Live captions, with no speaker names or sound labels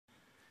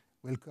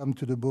Welcome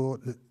to the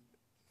board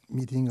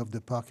meeting of the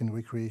Park and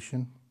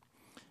Recreation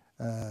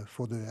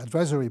for the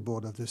advisory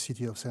board of the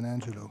City of San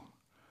Angelo.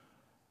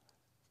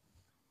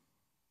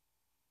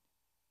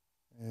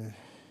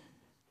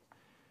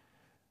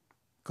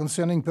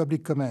 Concerning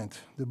public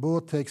comment, the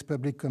board takes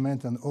public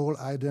comment on all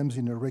items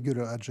in a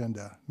regular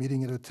agenda,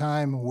 meeting at a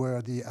time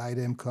where the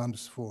item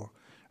comes for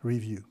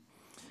review.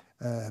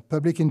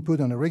 Public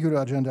input on a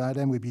regular agenda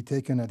item will be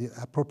taken at the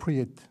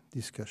appropriate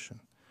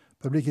discussion.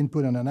 Public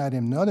input on an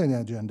item not on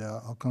the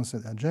agenda or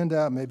consent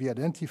agenda may be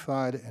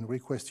identified and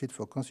requested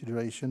for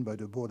consideration by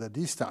the board at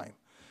this time.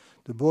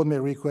 The board may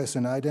request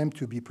an item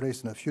to be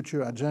placed on a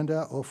future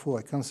agenda or for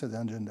a consent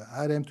agenda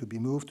item to be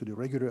moved to the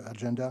regular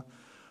agenda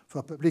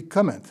for public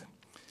comment.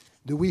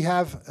 Do we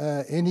have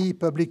any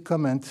public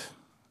comment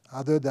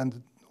other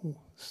than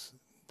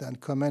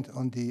comment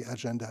on the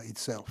agenda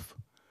itself?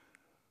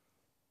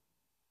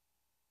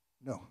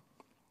 No.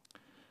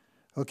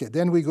 Okay,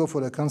 then we go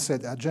for the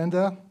consent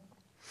agenda.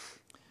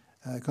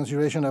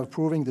 Consideration of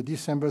approving the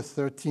December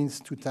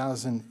 13th,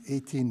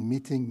 2018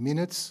 meeting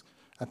minutes.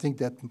 I think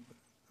that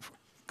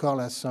Carl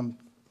has some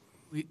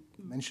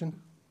mention.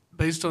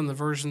 Based on the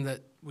version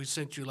that we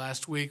sent you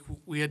last week,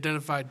 we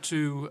identified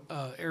two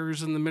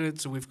errors in the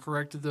minutes, and we've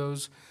corrected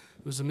those.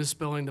 It was a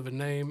misspelling of a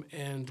name,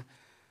 and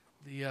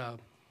the where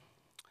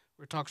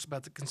it talks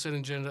about the consent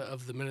agenda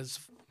of the minutes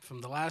from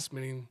the last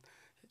meeting,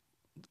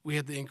 we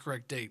had the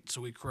incorrect date,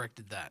 so we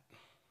corrected that.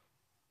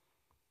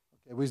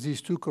 Okay, with these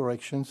two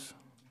corrections,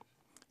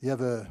 you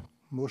have a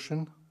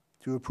motion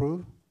to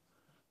approve?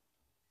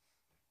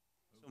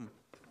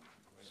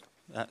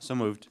 So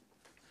moved.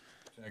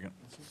 Second.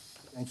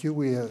 Thank you.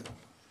 We have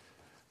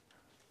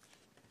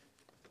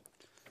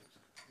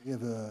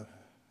a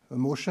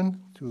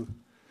motion to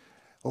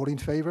all in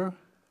favor?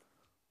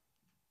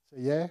 Say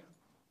yeah.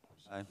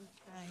 Aye. Aye.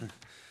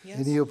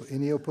 Yes.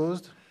 Any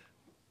opposed?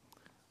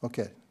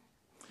 Okay.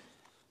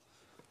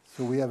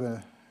 So we have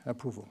a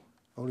approval.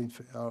 All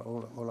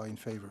are in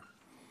favor.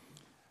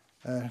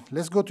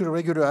 Let's go to the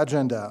regular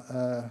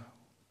agenda.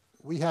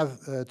 We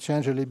have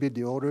changed a little bit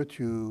the order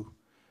to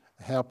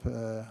help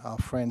our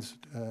friends,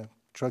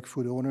 truck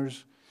food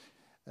owners,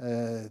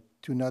 to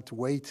not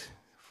wait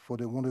for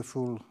the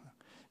wonderful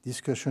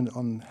discussion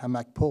on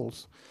hammock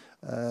poles.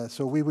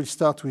 So we will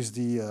start with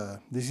the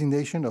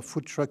designation of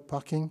food truck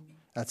parking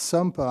at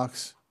some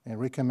parks and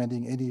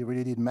recommending any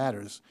related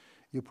matters.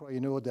 You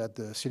probably know that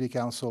the City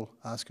Council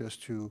asked us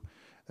to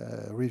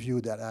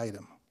review that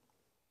item.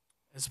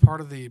 As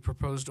part of the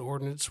proposed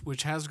ordinance,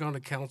 which has gone to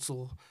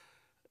council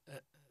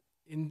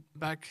in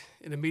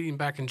a meeting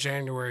back in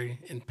January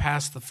and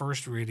passed the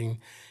first reading,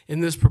 in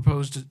this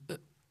proposed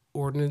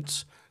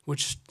ordinance,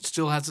 which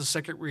still has a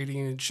second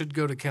reading and should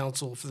go to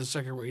council for the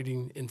second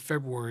reading in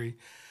February,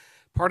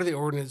 part of the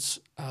ordinance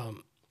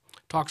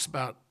talks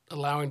about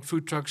allowing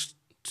food trucks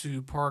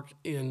to park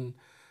in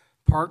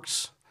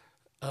parks.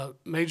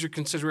 Major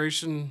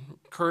consideration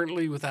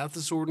currently without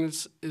this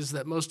ordinance is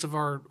that most of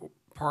our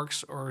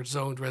parks are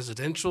zoned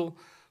residential,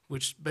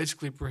 which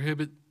basically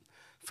prohibit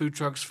food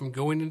trucks from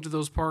going into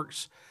those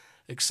parks,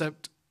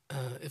 except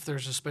if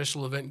there's a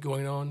special event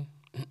going on.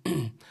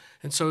 And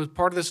so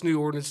part of this new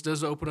ordinance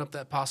does open up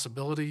that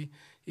possibility,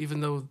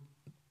 even though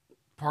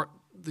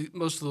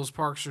most of those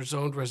parks are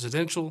zoned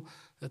residential,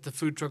 that the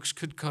food trucks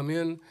could come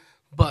in.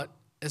 But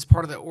as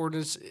part of that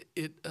ordinance,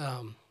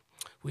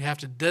 we have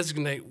to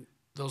designate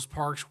those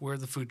parks where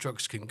the food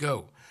trucks can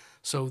go.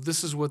 So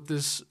this is what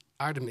this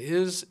item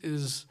is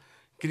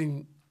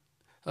getting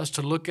us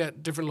to look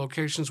at different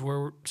locations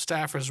where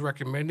staff is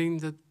recommending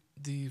that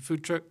the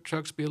food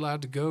trucks be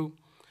allowed to go.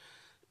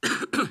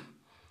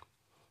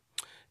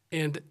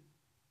 And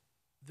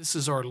this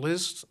is our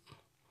list.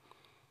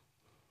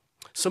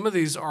 Some of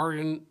these are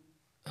in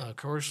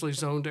commercially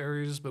zoned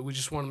areas, but we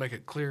just want to make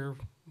it clear,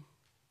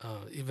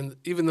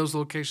 even those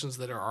locations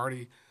that are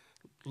already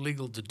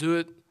legal to do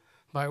it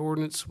by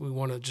ordinance, we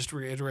want to just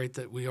reiterate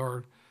that we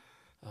are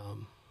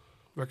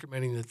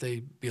recommending that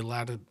they be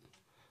allowed to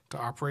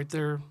operate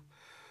there.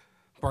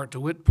 Bart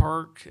DeWitt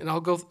Park, and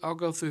I'll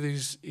go through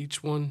these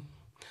each one.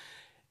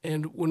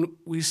 And when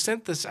we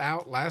sent this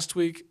out last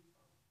week,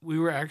 we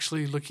were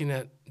actually looking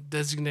at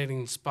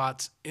designating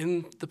spots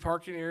in the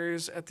parking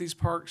areas at these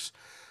parks.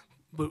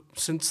 But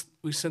since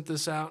we sent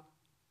this out,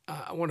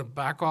 I want to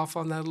back off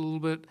on that a little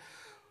bit.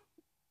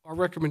 Our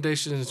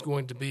recommendation is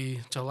going to be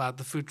to allow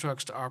the food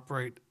trucks to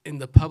operate in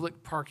the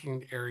public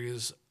parking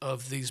areas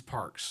of these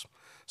parks.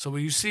 So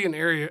when you see an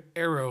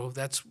arrow,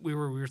 that's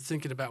where we were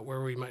thinking about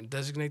where we might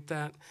designate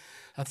that.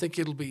 I think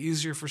it'll be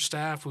easier for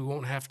staff. We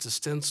won't have to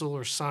stencil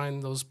or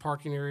sign those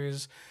parking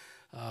areas.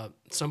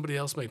 Somebody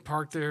else may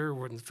park there.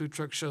 When the food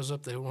truck shows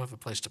up, they won't have a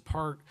place to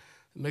park.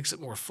 It makes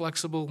it more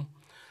flexible.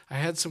 I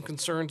had some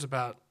concerns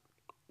about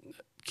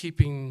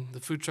keeping the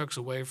food trucks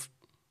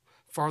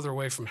farther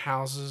away from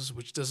houses,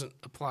 which doesn't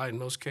apply in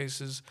most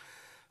cases.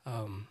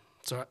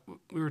 So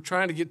we were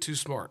trying to get too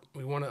smart.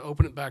 We want to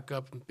open it back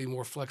up and be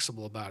more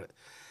flexible about it.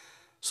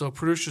 So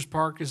Producers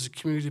Park is a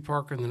community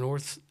park on the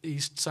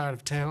northeast side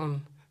of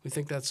town. We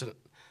think that's a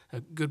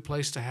good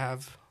place to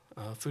have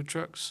food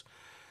trucks.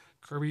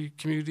 Kirby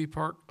Community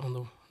Park on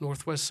the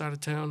northwest side of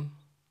town.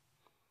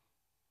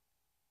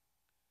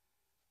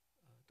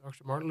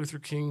 Dr. Martin Luther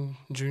King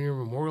Jr.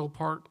 Memorial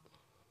Park.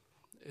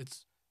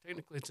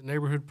 Technically it's a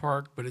neighborhood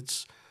park, but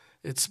it's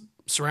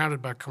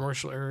surrounded by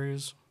commercial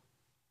areas.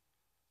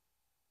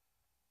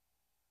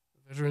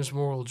 Veterans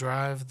Memorial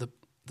Drive,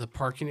 the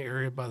parking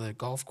area by the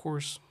golf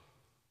course.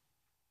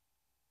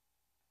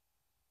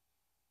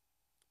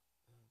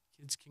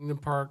 Kids Kingdom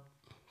Park,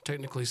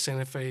 technically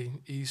Santa Fe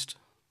East.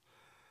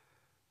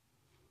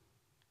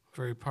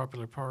 Very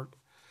popular park.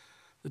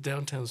 The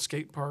downtown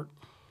skate park.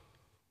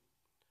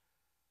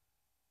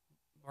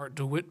 Art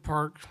DeWitt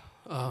Park,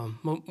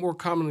 more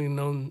commonly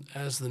known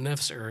as the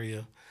Neffs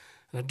area.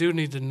 And I do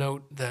need to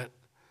note that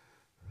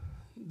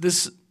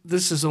this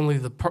is only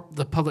the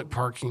public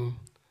parking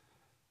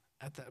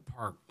at that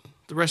park.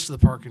 The rest of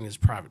the parking is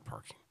private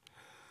parking.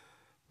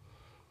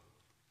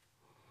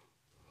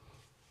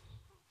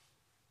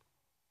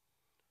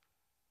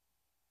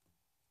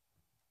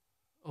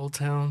 Old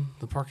Town,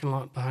 the parking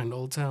lot behind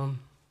Old Town.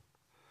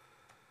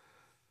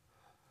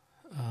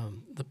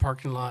 The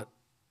parking lot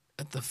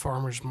at the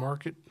farmer's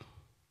market.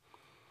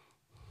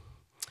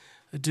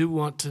 I do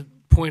want to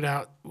point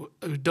out,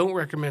 we don't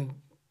recommend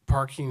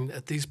parking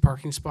at these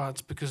parking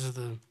spots because of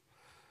the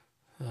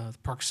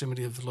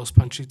proximity of the Los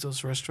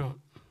Panchitos restaurant.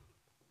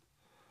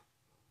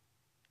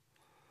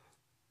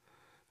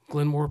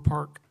 Glenmore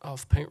Park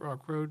off Paint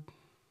Rock Road.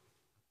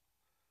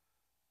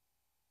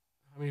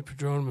 Jaime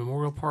Padron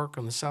Memorial Park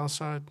on the south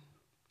side.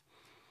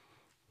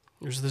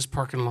 There's this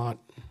parking lot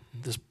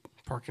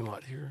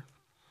here,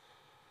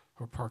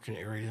 or parking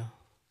area.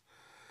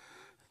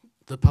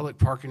 The public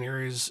parking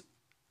areas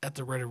at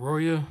the Red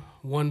Arroyo,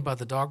 one by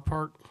the dog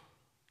park,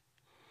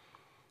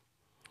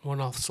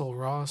 one off Sol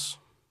Ross,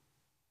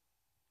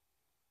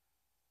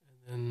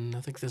 and then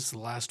I think this is the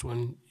last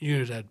one,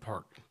 Unidad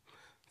Park.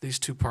 These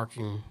two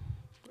parking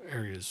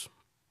areas.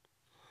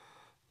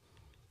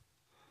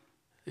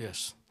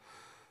 Yes,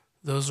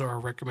 those are our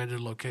recommended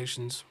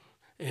locations.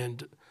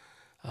 And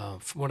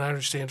from what I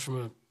understand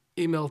from an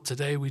email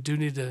today, we do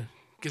need to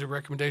get a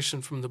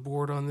recommendation from the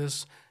board on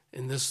this,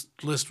 and this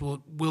list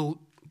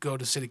will go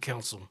to City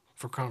Council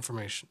for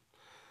confirmation.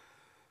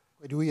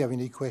 Do we have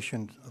any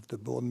questions of the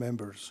board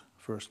members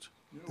first?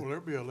 Will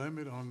there be a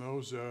limit on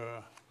those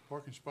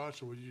parking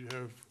spots, or will you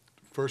have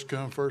first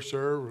come, first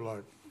serve, or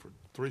like for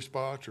 3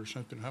 spots or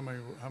something? How many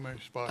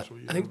spots will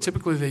you have? I think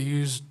typically they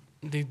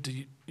need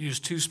to use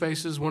 2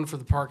 spaces, one for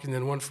the parking,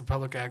 then one for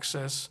public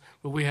access.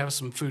 But we have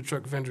some food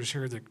truck vendors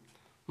here that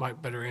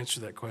might better answer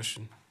that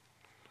question.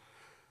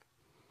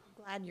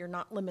 I'm glad you're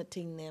not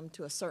limiting them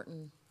to a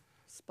certain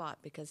spot,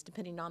 because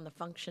depending on the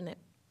function, it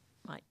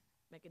might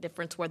make a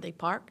difference where they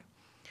park.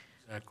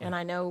 Exactly. And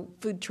I know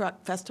food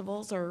truck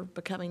festivals are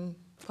becoming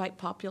quite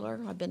popular.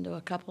 I've been to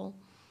a couple,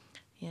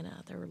 and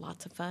they're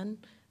lots of fun.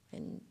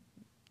 And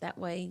that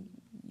way,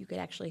 you could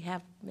actually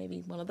have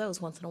maybe one of those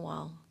once in a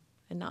while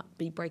and not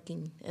be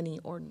breaking any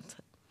ordinance.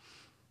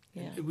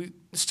 Yeah. We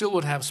still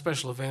would have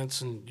special events,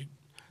 and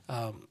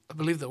I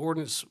believe the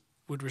ordinance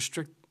would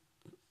restrict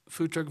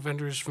food truck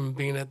vendors from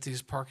being at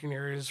these parking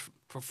areas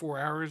for 4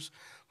 hours.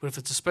 But if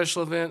it's a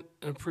special event,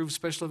 an approved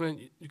special event,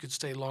 you could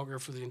stay longer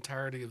for the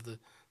entirety of the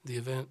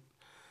event.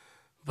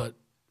 But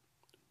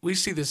we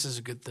see this as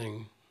a good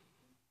thing.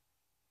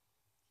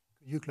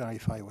 Could you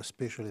clarify what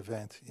special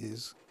event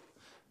is?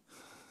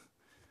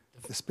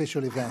 A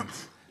special event.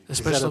 Is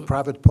that a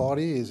private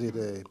party? Is it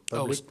a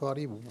public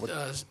party?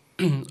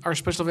 Our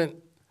special event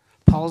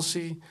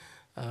policy,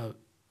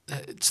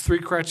 it's 3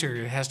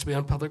 criteria. It has to be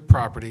on public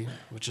property,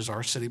 which is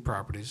our city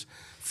properties,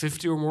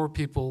 50 or more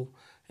people,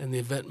 and the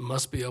event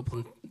must be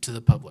open to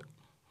the public.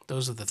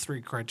 Those are the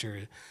 3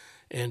 criteria.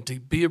 And to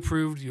be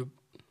approved, you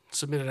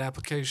submit an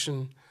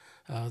application.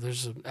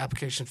 There's an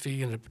application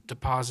fee and a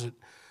deposit.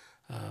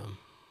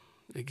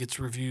 It gets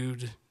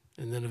reviewed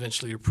and then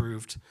eventually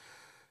approved.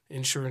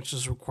 Insurance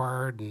is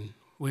required, and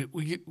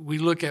we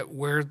look at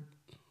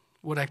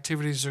what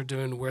activities they're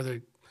doing, where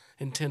they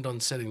intend on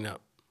setting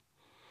up.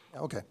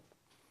 Okay.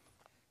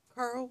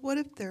 Carl, what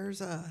if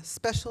there's a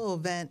special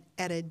event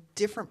at a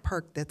different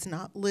park that's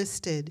not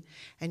listed,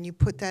 and you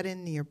put that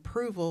in the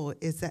approval?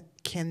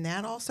 Can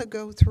that also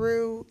go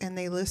through, and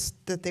they list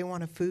that they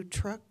want a food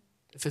truck?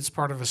 If it's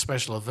part of a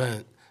special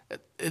event,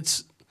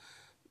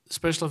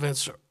 special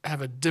events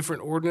have a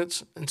different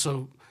ordinance, and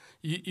so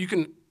you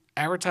can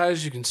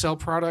advertise, you can sell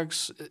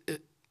products,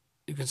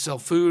 you can sell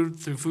food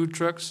through food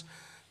trucks,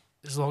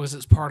 as long as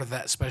it's part of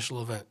that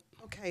special event.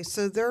 Okay,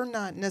 so they're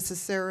not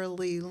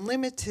necessarily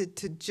limited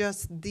to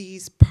just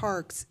these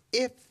parks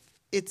if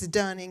it's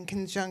done in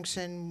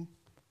conjunction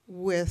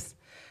with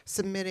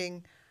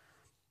submitting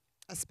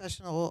a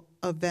special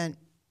event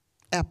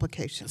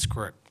application. That's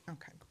correct.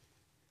 Okay.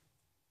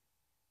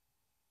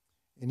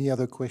 Any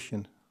other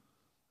question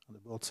on the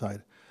board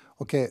side?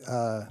 Okay,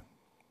 I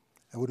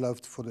would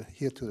love to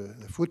hear to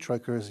the food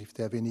truckers if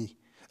they have any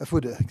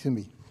food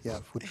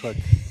truck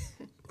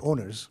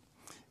owners,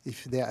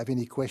 if they have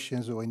any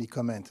questions or any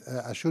comment.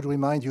 I should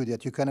remind you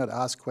that you cannot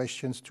ask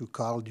questions to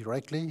Carl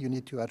directly. You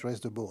need to address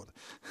the board.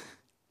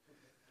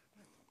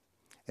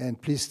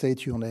 And please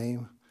state your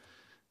name.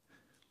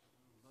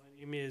 My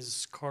name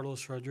is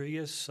Carlos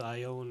Rodriguez.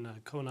 I own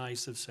Kona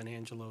Ice of San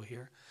Angelo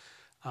here.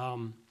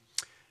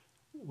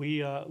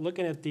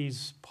 Looking at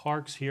these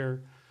parks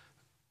here,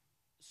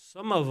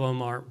 some of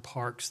them aren't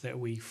parks that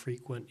we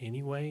frequent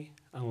anyway,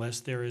 unless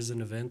there is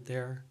an event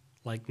there,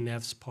 like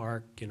Neff's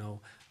Park, you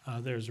know.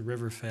 There's a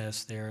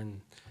Riverfest there,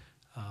 and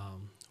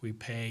we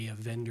pay a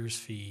vendor's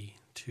fee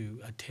to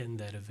attend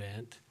that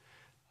event.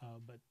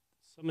 But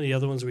some of the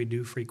other ones we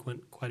do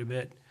frequent quite a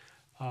bit.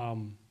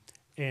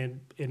 And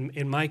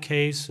in my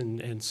case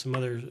and some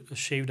other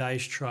shaved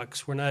ice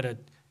trucks, we're not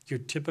your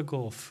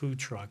typical food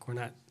truck. We're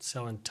not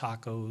selling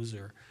tacos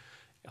or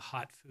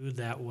hot food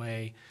that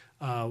way.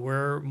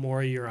 We're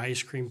more your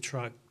ice cream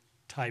truck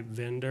type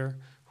vendor,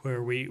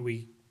 where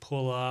we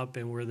pull up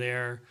and we're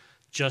there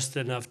just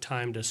enough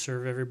time to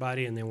serve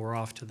everybody, and then we're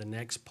off to the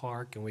next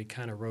park, and we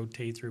kind of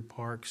rotate through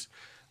parks.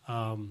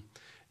 And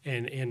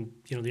you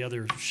know, the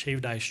other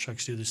shaved ice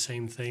trucks do the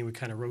same thing. We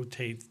kind of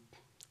rotate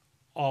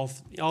all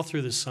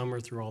through the summer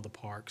through all the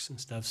parks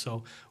and stuff.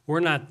 So we're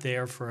not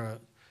there for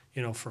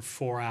for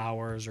 4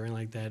 hours or anything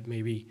like that.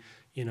 Maybe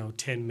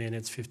 10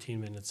 minutes,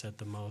 15 minutes at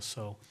the most.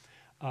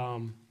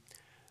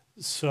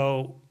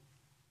 So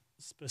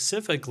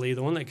specifically,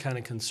 the one that kind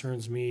of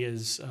concerns me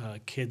is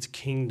Kids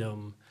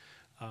Kingdom.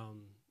 I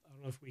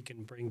don't know if we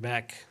can bring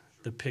back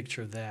the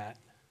picture of that.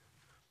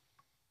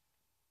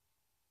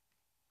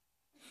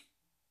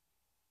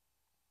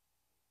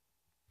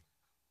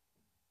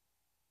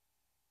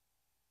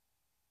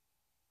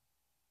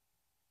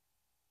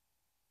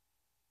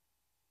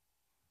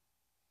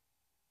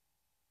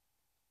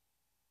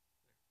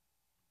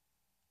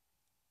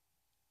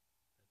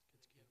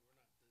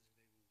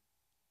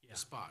 The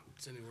spot.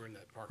 It's anywhere in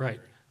that park Right.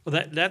 area.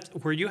 Well, that's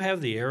where you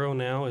have the arrow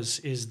now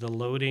is the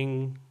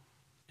loading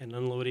and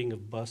unloading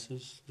of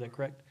buses. Is that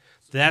correct?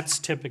 That's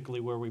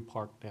typically where we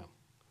park now,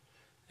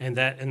 and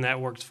that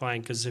works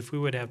fine, because if we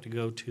would have to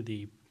go to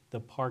the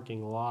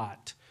parking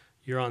lot,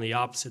 you're on the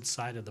opposite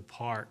side of the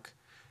park,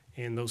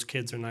 and those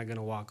kids are not going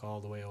to walk all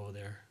the way over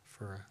there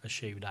for a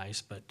shaved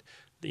ice. But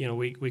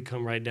we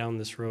come right down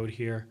this road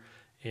here,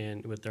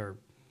 and with our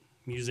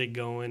music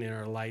going and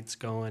our lights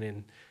going,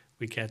 and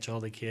we catch all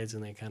the kids,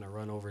 and they kind of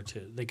run over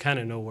they kind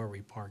of know where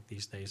we park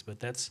these days.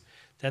 But that's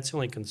the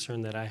only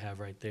concern that I have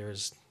right there,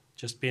 is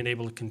just being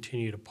able to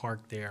continue to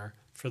park there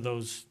for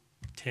those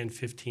 10,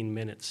 15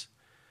 minutes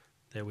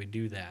that we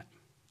do that.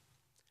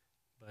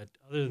 But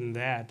other than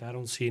that, I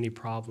don't see any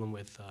problem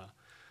with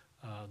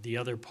the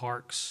other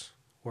parks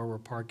where we're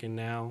parking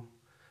now.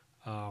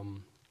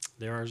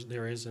 There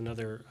is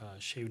another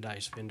shaved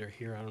ice vendor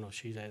here. I don't know if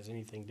she has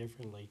anything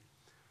differently.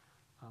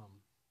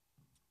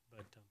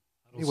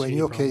 Anyway, in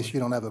your case, you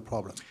don't have a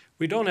problem.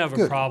 We don't have a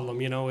Good. problem.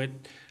 In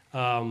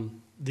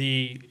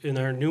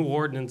our new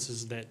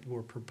ordinances that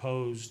were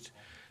proposed,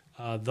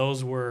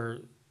 those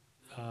were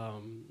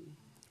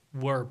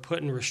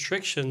putting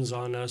restrictions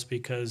on us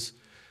because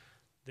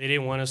they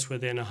didn't want us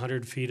within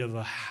 100 feet of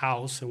a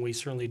house, and we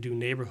certainly do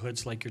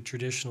neighborhoods like your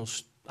traditional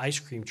ice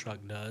cream truck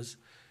does,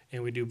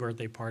 and we do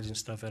birthday parties and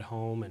stuff at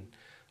home, and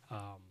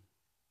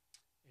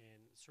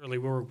certainly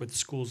we work with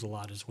schools a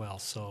lot as well.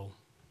 So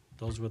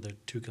those were the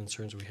two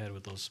concerns we had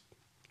with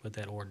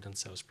that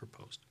ordinance that was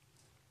proposed.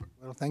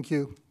 Well, thank you.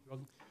 You're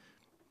welcome.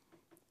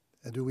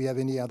 Do we have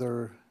any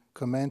other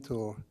comment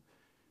or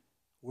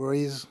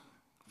worries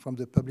from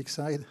the public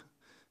side?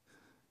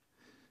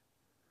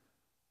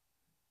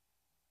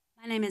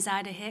 My name is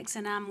Ida Hicks,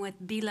 and I'm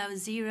with Below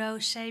Zero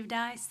Shaved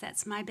Ice.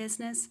 That's my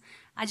business.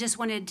 I just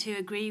wanted to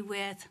agree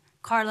with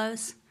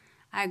Carlos.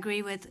 I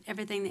agree with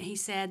everything that he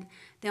said.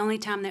 The only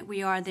time that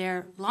we are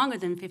there longer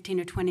than 15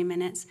 or 20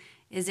 minutes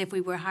is if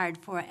we were hired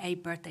for a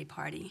birthday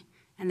party,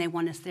 and they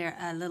want us there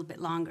a little bit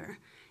longer,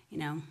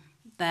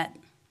 But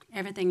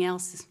everything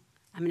else,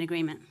 I'm in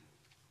agreement.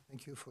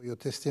 Thank you for your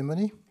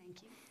testimony.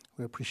 Thank you.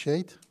 We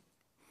appreciate.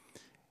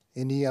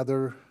 Any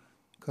other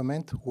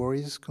comment,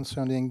 worries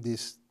concerning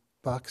this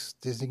park's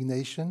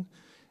designation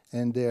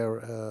and their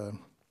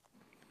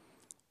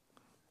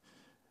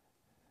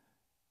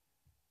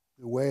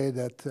the way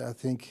that I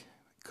think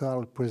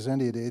Carl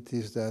presented it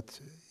is that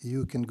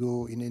you can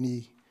go in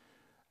any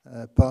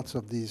parts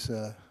of these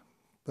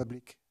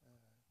public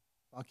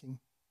parking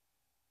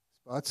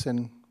spots,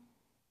 and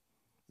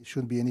there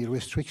shouldn't be any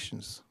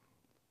restrictions.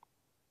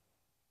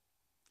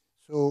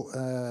 So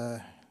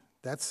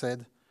that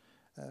said,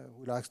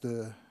 we'll ask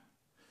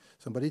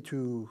somebody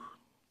to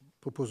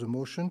propose a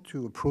motion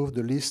to approve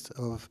the list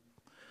of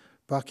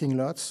parking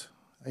lots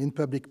in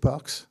public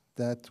parks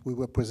that we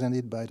were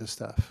presented by the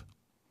staff.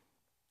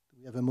 Do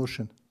we have a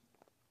motion?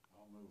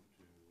 I'll move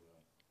to.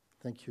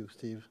 Thank you,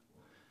 Steve.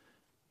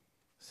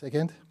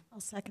 Second? I'll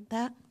second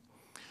that.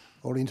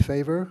 All in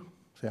favor?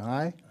 Say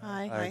aye.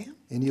 Aye.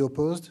 Any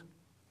opposed?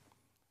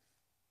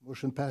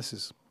 Motion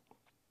passes.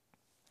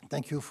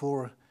 Thank you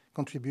for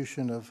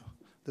contribution of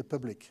the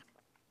public.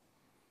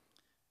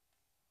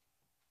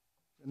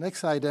 The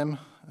next item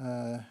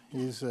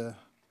is the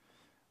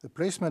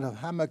placement of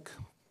hammock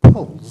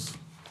poles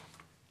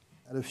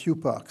at a few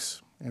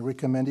parks and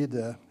recommended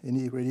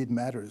any related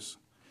matters.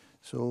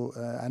 So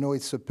I know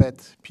it's a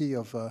pet peeve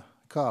of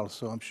Carl,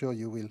 so I'm sure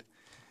you will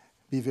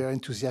be very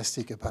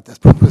enthusiastic about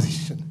that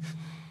proposition.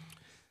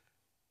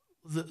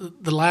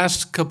 The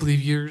last couple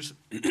of years,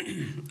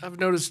 I've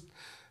noticed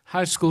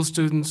high school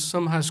students,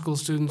 some high school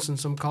students and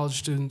some college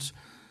students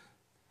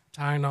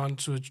tying on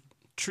to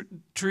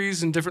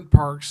trees in different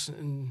parks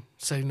and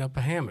setting up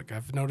a hammock.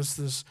 I've noticed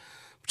this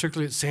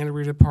particularly at Santa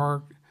Rita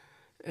Park,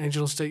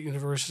 Angelo State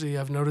University.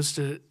 I've noticed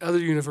it at other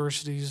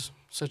universities,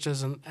 such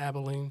as in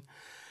Abilene.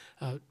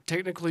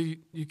 Technically,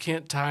 you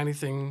can't tie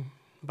anything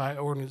by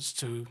ordinance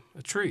to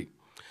a tree.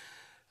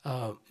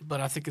 But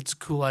I think it's a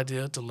cool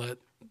idea to let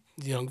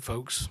the young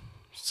folks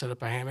set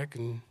up a hammock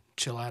and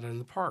chill out in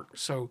the park.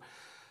 So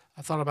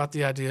I thought about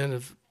the idea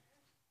of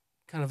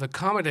kind of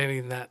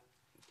accommodating that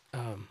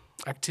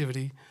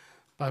activity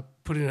by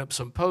putting up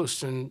some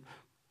posts. And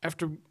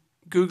after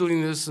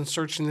Googling this and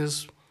searching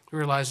this, I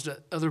realized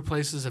that other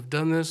places have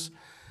done this.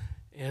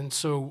 And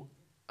so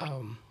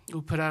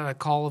we'll put out a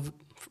call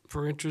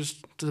for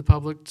interest to the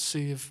public to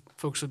see if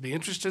folks would be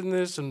interested in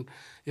this. And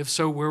if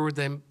so, where would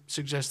they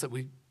suggest that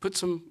we put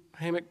some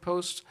hammock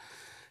posts?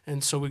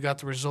 And so we got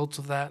the results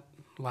of that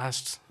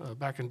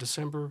back in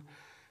December.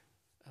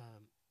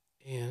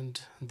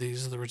 And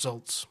these are the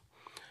results.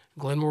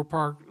 Glenmore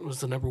Park was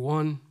the number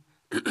 1,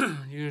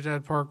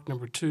 Unidad Park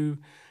number 2,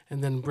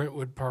 and then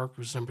Brentwood Park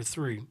was number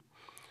 3.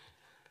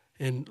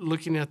 And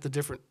looking at the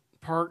different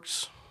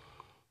parks,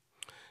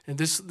 and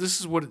this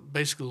is what it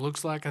basically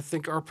looks like. I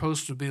think our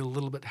post would be a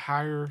little bit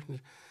higher.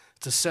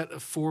 It's a set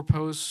of 4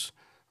 posts.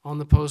 On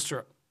the post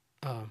are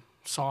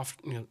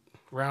soft,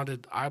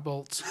 rounded eye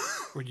bolts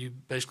where you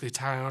basically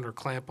tie on or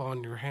clamp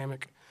on your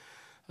hammock.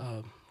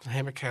 The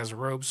hammock has a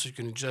rope, so you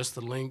can adjust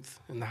the length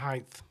and the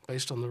height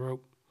based on the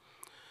rope.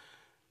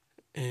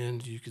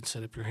 And you can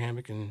set up your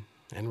hammock and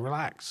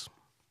relax.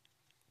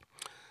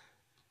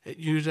 At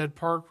Unidad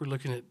Park, we're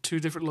looking at 2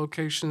 different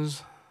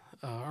locations.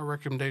 Our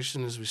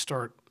recommendation is we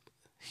start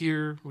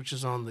here, which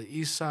is on the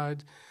east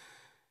side.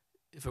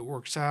 If it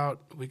works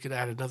out, we could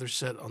add another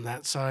set on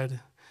that side.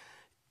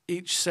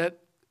 Each set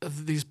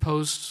of these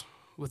posts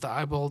with the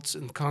eye bolts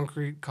and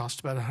concrete cost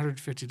about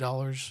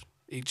 $150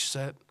 each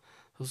set,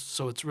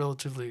 so it's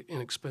relatively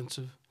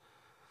inexpensive.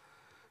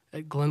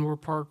 At Glenmore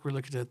Park, we're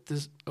looking at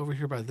this over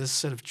here by this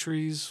set of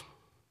trees.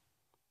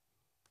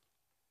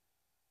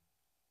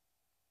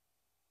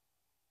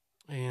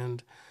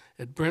 And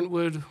at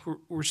Brentwood,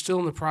 we're still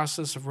in the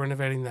process of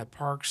renovating that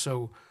park,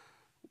 so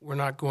we're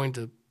not going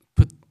to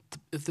put,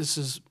 if this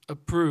is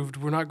approved,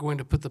 we're not going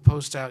to put the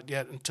post out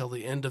yet until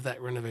the end of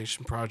that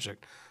renovation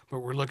project.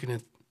 But we're looking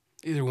at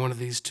either one of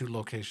these 2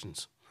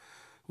 locations,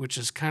 which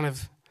is kind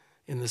of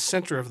in the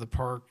center of the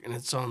park, and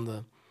it's on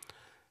the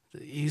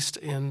east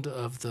end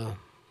of the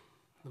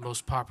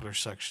most popular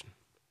section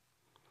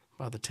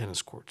by the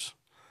tennis courts.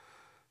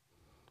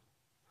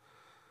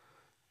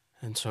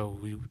 And so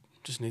we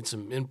just need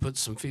some input,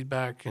 some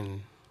feedback,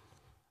 and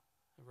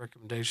a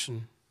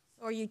recommendation.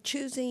 Are you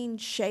choosing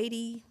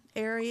shady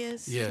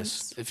areas?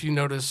 Yes. If you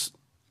notice,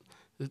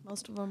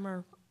 Most of them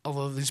are.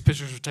 although these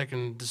pictures were taken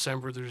in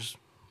December, there's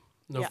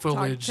no Yeah, it's hard to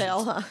foliage.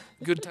 tell, huh?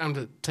 Good time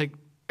to take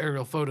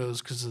aerial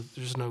photos because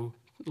there's no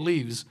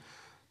leaves.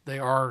 They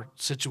are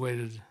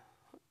situated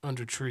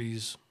under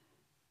trees.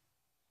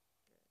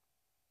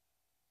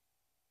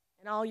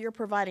 And all you're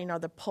providing are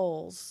the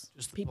poles.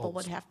 Just the People poles.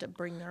 would have to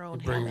bring their own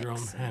You bring your own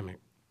hammocks. hammock.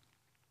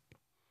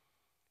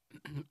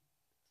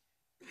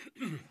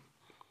 Great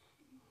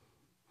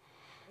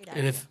And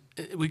idea.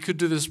 if we could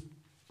do this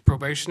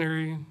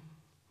probationary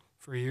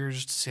for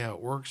years to see how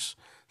it works.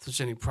 If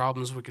there's any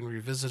problems, we can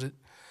revisit it.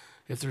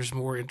 If there's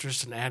more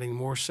interest in adding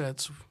more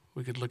sets,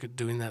 we could look at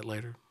doing that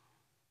later.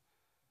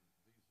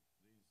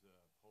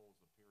 These poles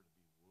appear to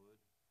be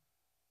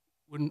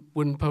wood.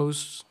 Wooden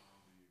posts,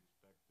 How do you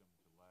expect them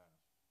to last?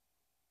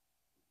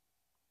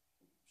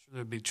 sure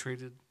they'd be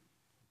treated.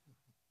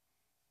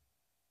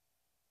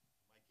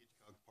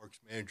 Parks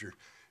manager.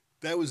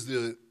 That was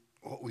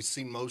what we've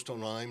seen most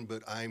online,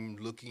 but I'm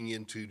looking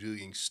into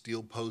doing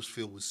steel posts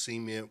filled with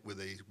cement with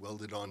a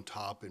welded on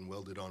top and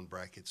welded on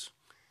brackets.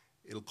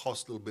 It'll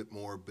cost a little bit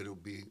more, but it'll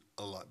be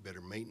a lot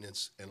better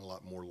maintenance and a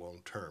lot more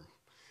long-term.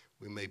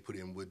 We may put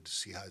in wood to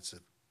see how it's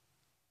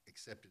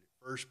accepted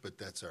at first, but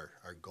that's our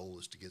goal,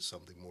 is to get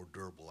something more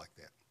durable like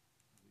that.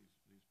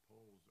 These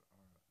poles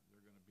they're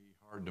gonna be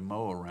hard to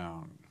mow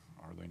around,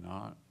 are they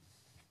not?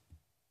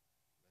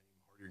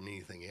 Harder than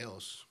anything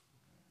else.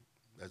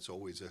 That's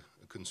always a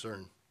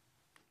concern.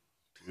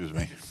 Excuse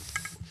me.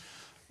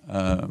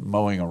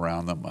 Mowing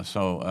around them,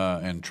 so,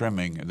 and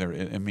trimming,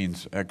 it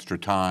means extra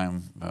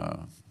time,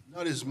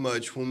 Not as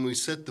much. When we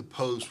set the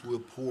post, we'll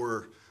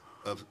pour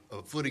a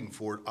footing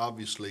for it,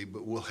 obviously,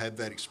 but we'll have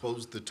that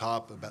exposed at the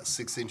top about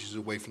 6 inches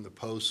away from the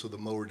post, so the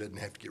mower doesn't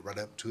have to get right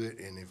up to it.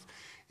 And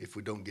if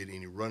we don't get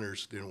any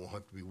runners, then it won't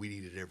have to be weed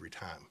eated every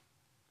time.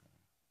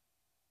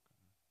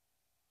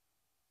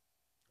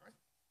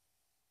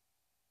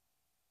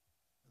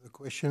 The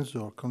questions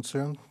or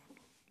concern?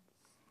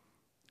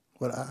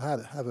 Well, I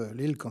have a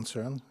little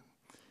concern.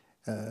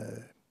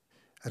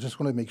 I just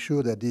want to make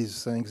sure that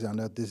these things are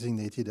not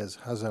designated as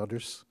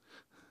hazardous.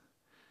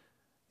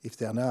 If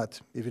they're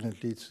not,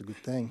 evidently it's a good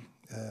thing.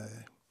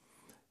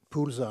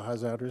 Pools are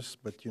hazardous,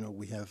 but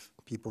we have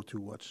people to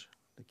watch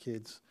the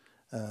kids.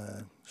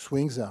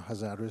 Swings are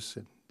hazardous,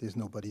 and there's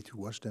nobody to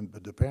watch them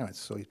but the parents,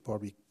 so it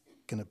probably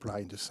can apply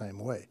in the same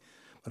way.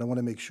 But I want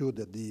to make sure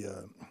that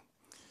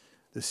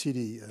the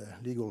city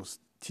legal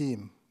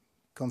team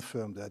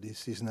confirm that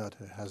this is not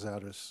a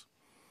hazardous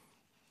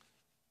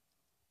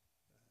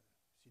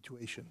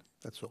situation.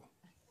 That's all.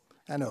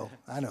 I know.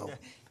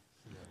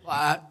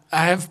 Well,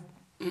 I have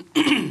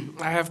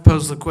I have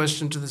posed the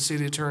question to the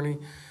city attorney,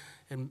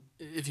 and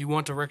if you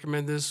want to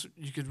recommend this,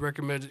 you could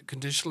recommend it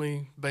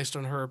conditionally based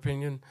on her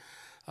opinion.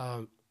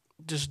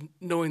 Just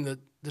knowing that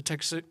the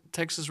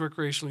Texas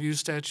recreational use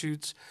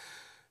statutes,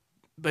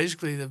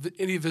 basically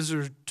any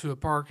visitor to a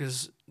park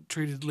is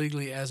treated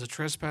legally as a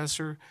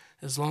trespasser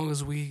as long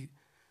as we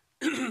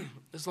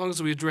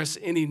address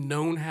any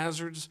known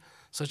hazards,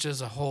 such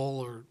as a hole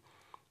or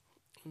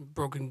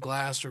broken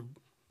glass or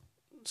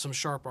some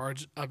sharp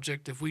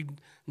object. If we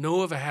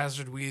know of a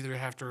hazard, we either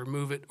have to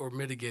remove it or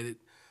mitigate it,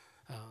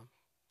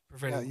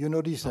 preventing You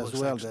notice as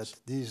public well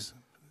sections.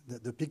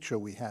 that the picture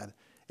we had,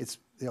 it's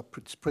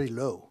pretty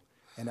low.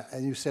 And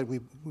you said we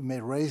may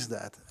raise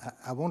that.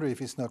 I wonder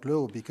if it's not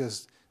low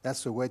because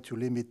that's a way to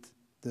limit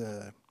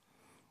the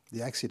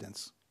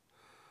accidents.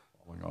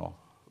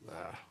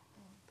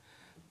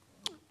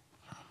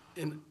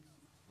 And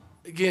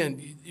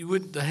again,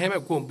 the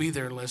hammock won't be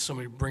there unless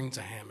somebody brings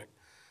a hammock.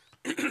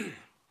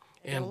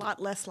 And a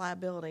lot less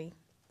liability,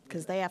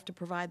 because they have to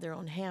provide their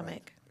own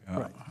hammock.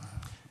 Right.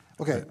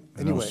 Okay,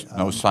 anyway.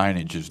 No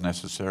signage is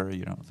necessary,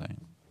 you don't think?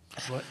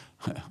 What?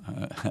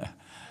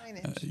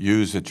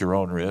 Use at your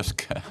own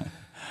risk.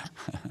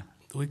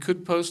 We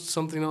could post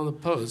something on the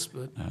post,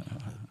 but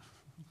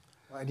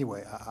Well,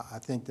 anyway, I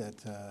think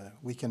that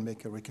we can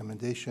make a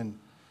recommendation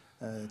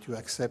to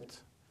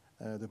accept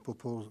the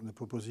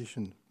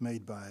proposition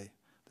made by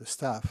the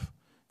staff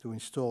to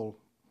install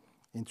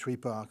in 3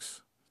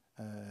 parks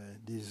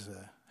these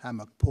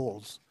hammock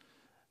poles,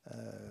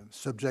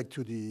 subject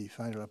to the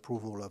final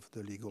approval of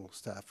the legal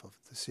staff of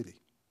the city.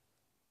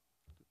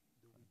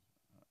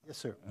 Yes,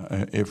 sir.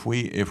 If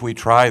we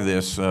try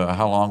this,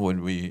 how long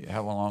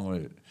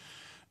would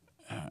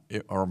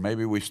it, or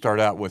maybe we start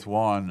out with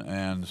one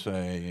and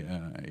say,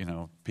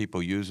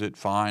 people use it,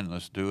 fine,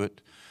 let's do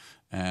it.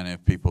 And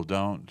if people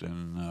don't,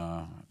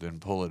 then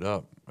pull it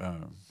up.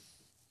 I'd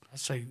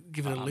say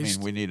give it at I least.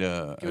 mean, we need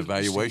a give it at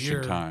least a evaluation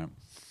year. time.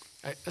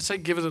 I'd say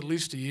give it at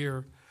least a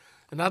year,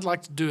 and I'd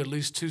like to do at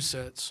least 2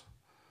 sets,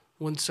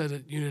 1 set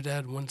at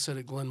Unidad, 1 set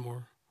at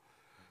Glenmore,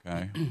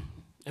 Okay.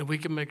 and we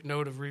can make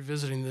note of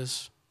revisiting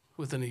this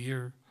within a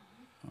year.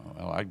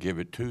 Well, I'd give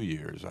it 2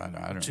 years.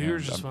 I don't. 2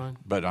 years is fine.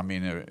 But I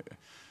mean,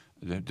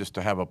 just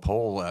to have a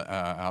pole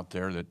out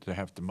there that they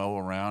have to mow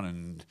around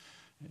and,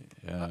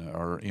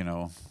 or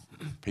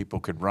people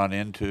could run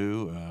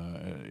into,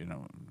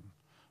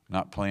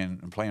 not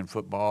playing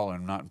football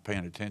and not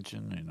paying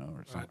attention,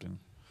 or something.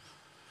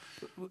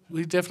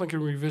 We definitely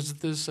can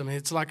revisit this. I mean,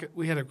 it's like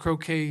we had a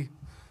croquet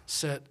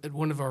set at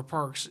one of our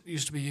parks. It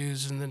used to be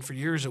used, and then for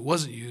years it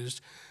wasn't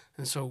used.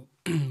 And so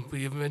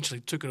we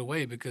eventually took it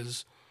away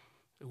because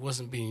it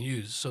wasn't being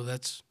used. So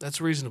that's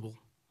reasonable.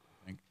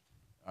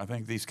 I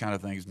think these kind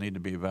of things need to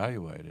be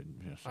evaluated.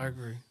 Yes. I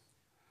agree.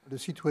 The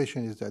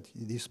situation is that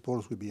these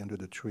poles will be under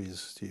the trees,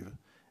 Steve.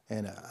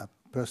 And I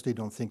personally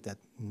don't think that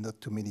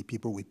not too many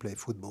people will play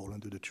football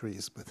under the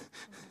trees, but...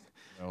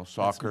 Well,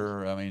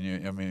 soccer,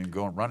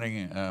 going running,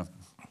 it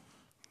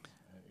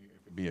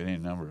could be any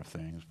number of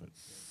things, but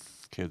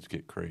kids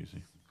get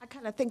crazy. I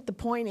kind of think the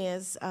point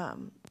is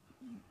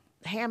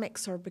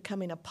hammocks are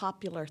becoming a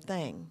popular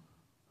thing.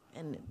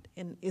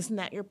 And isn't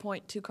that your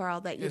point too, Carl?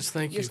 That Yes,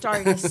 thank you're you.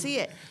 starting to see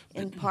it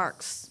in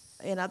parks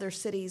in other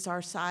cities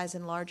our size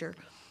and larger.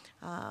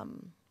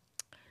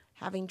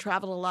 Having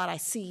traveled a lot, I've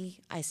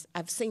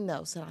seen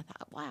those, and I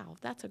thought, wow,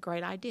 that's a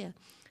great idea.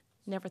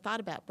 Never thought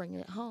about bringing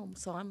it home,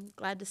 so I'm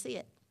glad to see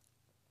it.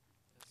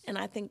 And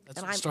I think,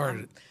 That's what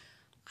started it.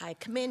 I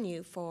commend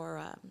you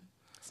for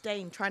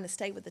trying to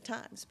stay with the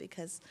times,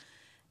 because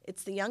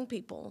it's the young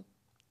people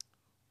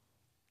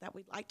that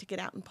we'd like to get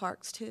out in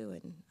parks too,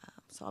 and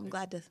so I'm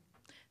glad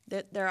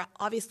that they're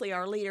obviously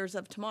our leaders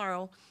of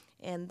tomorrow,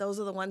 and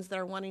those are the ones that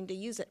are wanting to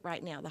use it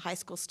right now, the high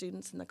school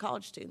students and the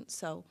college students.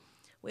 So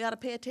we ought to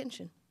pay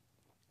attention.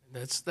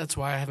 That's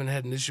why I haven't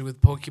had an issue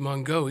with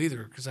Pokemon Go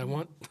either, because I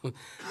want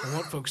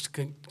folks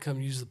to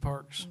come use the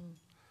parks.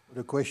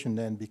 The question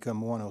then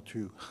become 1 or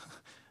 2.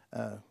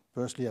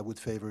 Personally, I would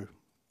favor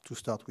to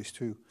start with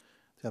 2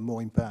 to have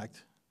more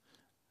impact.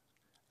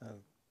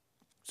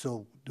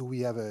 So do we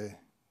have a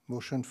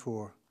motion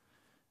for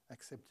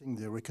accepting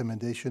the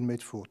recommendation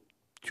made for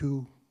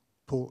 2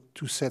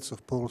 sets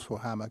of poles for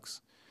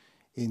hammocks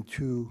in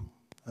 2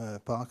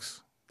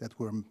 parks that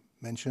were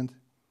mentioned?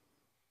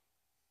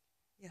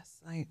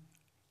 Yes, I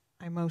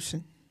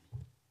motion.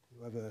 Do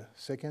you have a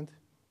second?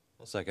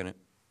 I'll second it.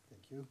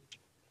 Thank you.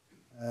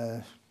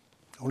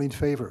 All in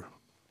favor?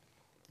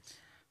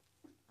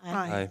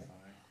 Aye.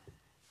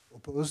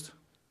 Opposed?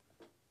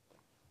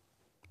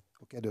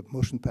 Okay, the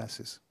motion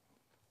passes.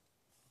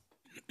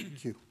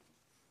 Thank you.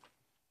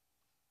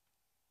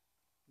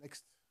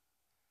 Next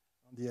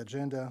on the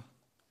agenda,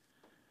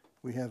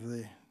 we have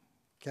the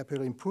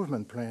capital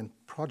improvement plan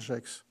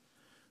projects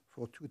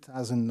for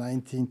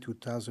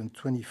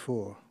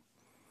 2019-2024.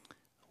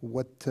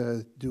 What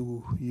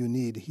do you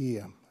need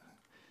here?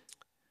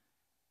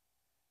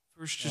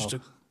 First, just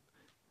a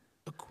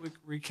quick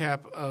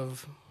recap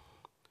of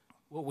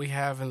what we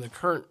have in the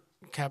current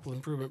capital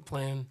improvement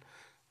plan,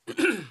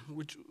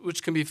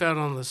 which can be found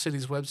on the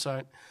city's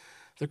website.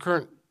 The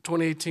current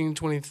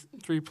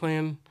 2018-23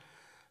 plan,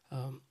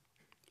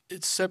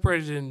 it's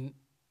separated into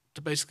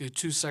basically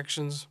two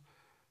sections.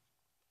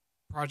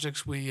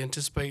 Projects we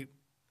anticipate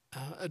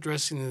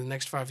addressing in the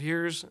next 5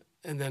 years,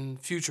 and then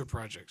future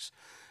projects.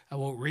 I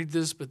won't read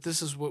this, but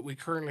this is what we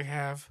currently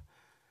have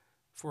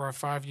for our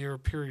 5-year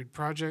period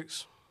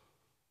projects.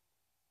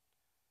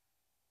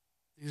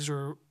 These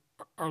are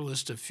our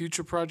list of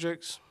future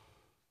projects.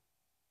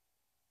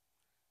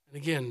 And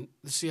again,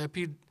 the CIP,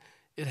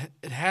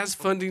 it has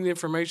funding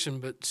information,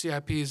 but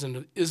CIP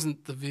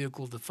isn't the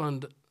vehicle to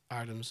fund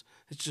items.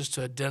 It's just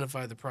to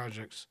identify the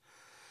projects.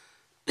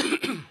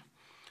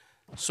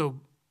 So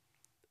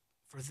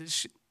for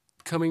this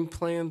coming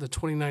plan, the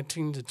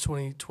 2019 to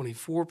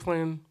 2024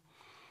 plan,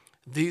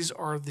 these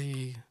are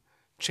the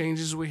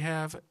changes we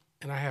have,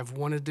 and I have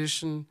one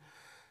addition.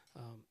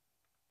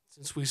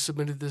 Since we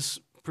submitted this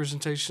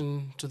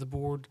presentation to the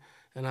board,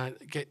 and I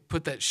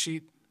put that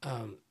sheet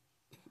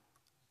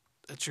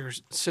at your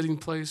sitting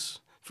place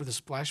for the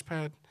splash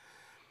pad.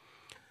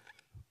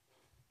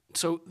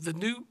 So the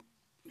new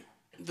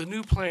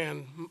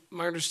plan,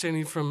 my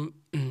understanding from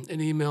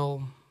an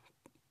email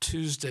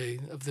Tuesday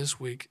of this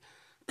week,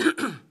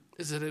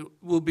 is that it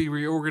will be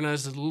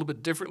reorganized a little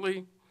bit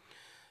differently.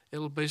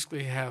 It'll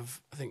basically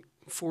have, I think,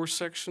 4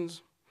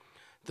 sections.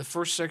 The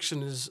first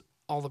section is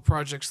all the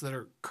projects that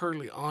are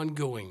currently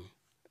ongoing.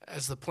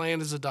 As the plan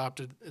is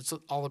adopted, it's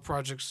all the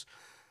projects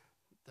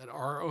that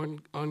are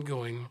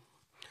ongoing.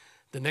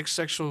 The next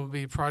section will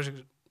be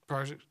projects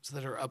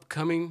that are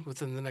upcoming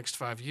within the next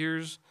 5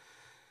 years.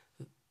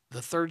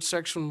 The third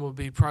section will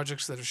be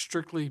projects that are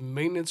strictly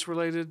maintenance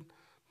related.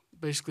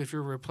 Basically, if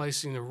you're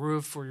replacing a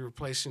roof or you're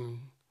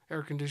replacing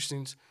air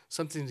conditioning,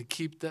 something to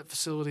keep that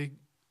facility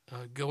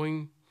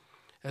going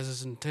as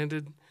is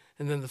intended.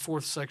 And then the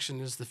fourth section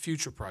is the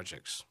future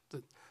projects,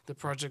 the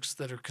projects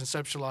that are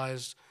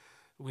conceptualized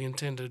we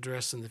intend to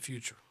address in the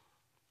future.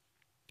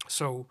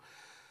 So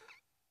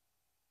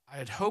I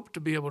had hoped to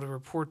be able to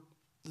report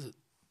the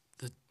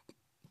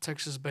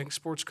Texas Bank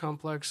Sports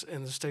Complex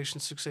and the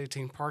Station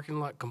 618 parking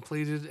lot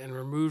completed and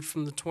removed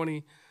from the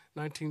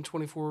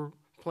 2019-24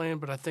 plan,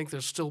 but I think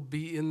they'll still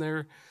be in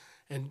there,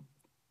 and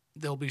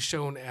they'll be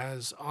shown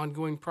as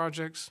ongoing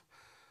projects.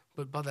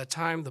 But by the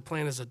time the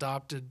plan is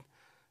adopted,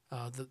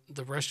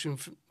 the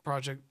restroom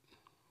project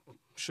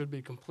should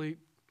be complete,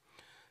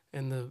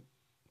 and the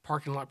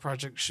parking lot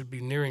project should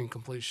be nearing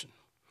completion.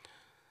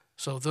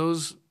 So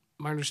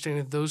my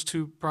understanding, those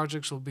 2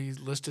 projects will be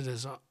listed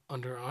as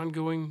under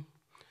ongoing.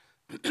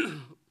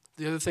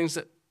 The other things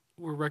that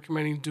we're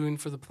recommending doing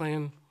for the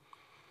plan,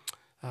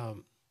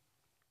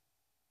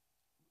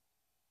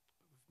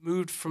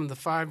 moved from the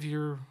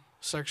 5-year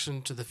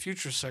section to the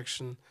future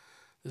section,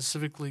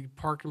 specifically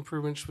park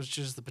improvements, which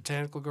is the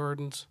Botanical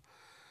Gardens,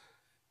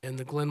 and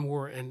the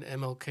Glenmore and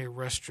MLK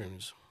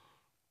restrooms.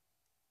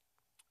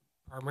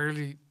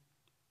 Primarily,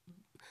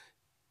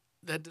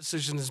 that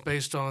decision is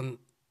based on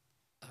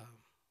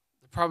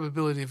the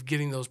probability of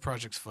getting those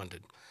projects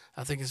funded.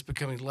 I think it's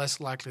becoming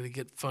less likely to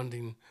get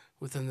funding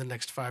within the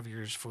next 5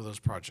 years for those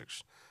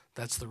projects.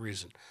 That's the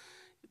reason.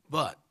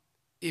 But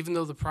even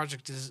though the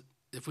project is,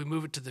 if we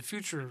move it to the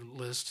future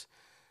list,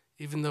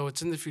 even though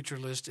it's in the future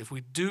list, if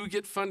we do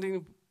get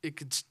funding, it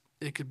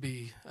could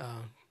be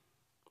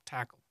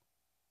tackled.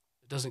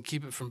 It doesn't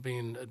keep it from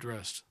being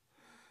addressed.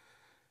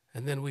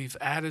 And then we've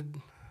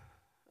added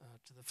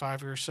to the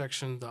 5-year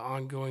section, the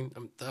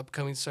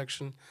upcoming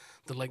section,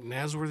 the Lake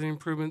Nasworthy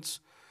improvements.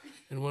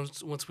 And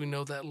once we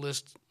know that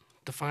list,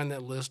 define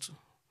that list,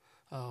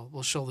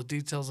 we'll show the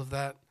details of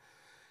that.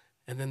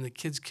 And then the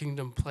Kids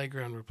Kingdom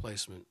playground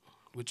replacement,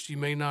 which you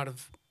may not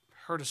have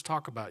heard us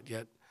talk about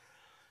yet.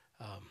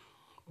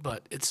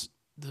 But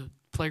the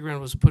playground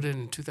was put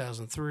in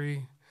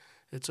 2003.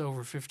 It's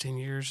over 15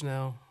 years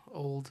now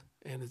old,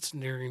 and it's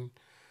nearing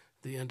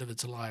the end of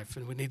its life.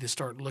 And we need to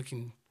start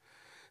looking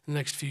in the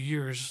next few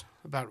years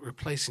about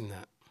replacing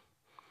that.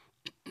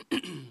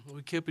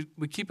 We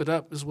keep it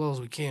up as well as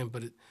we can,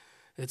 but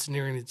it's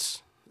nearing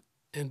its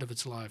end of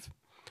its life.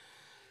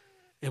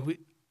 And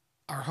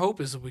our hope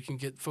is that we can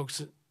get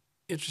folks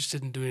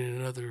interested in doing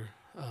another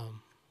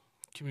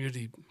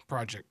community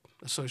project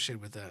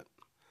associated with that.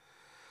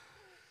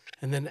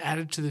 And then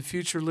added to the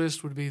future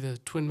list would be the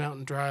Twin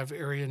Mountain Drive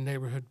Area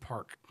Neighborhood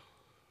Park.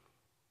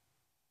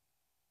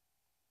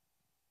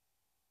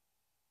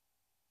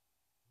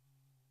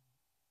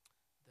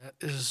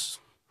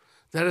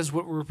 That is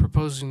what we're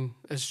proposing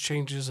as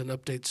changes and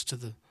updates to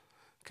the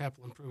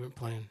capital improvement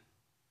plan.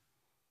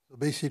 So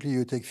basically,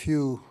 you take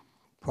few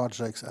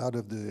projects out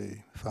of the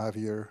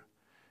 5-year,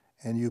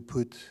 and you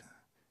put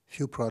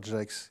few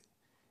projects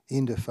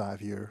in the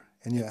 5-year,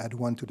 and you add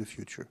one to the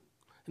future.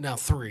 Now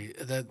 3,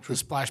 the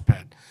splash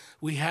pad.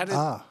 We had it.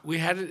 Ah. We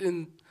had it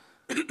in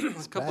a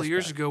couple Splash of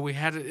years pad. ago. We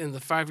had it in the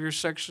 5-year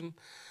section,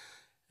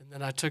 and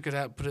then I took it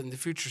out, and put it in the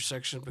future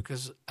section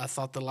because I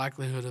thought the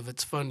likelihood of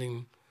its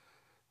funding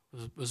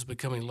was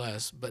becoming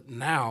less. But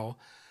now,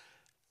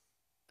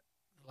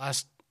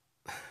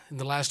 in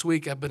the last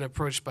week, I've been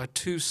approached by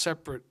 2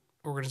 separate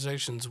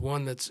organizations.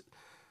 One that's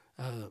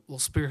will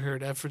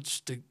spearhead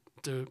efforts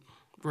to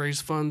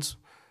raise funds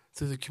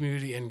through the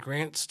community and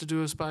grants to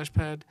do a splash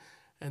pad,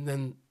 and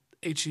then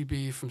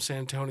HEB from San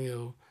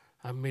Antonio.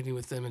 I'm meeting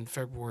with them in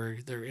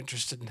February. They're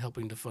interested in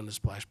helping to fund a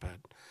splash pad.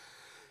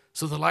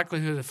 So the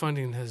likelihood of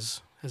funding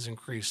has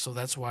increased. So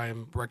that's why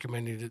I'm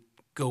recommending it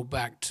go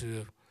back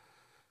to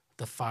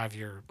the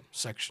 5-year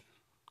section.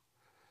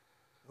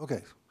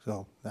 Okay,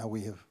 so now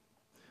we have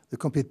the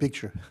complete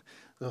picture.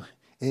 So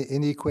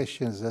any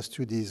questions as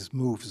to these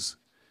moves?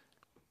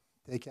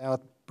 Take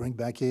out, bring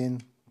back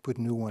in, put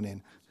new one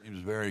in.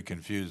 Seems very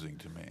confusing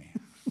to me.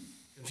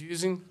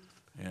 Confusing?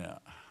 Yeah,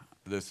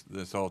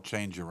 this all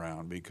change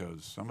around,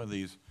 because some of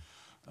these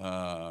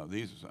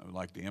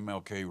like the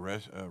MLK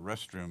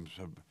restrooms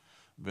have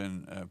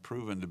been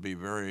proven to be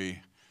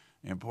very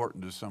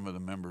important to some of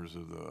the members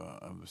of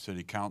the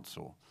city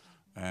council,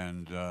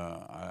 and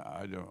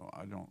I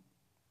don't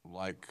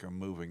like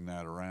moving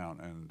that around.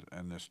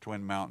 And this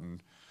Twin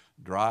Mountain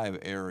Drive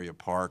area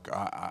park,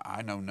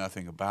 I know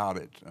nothing about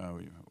it.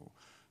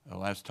 The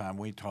last time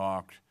we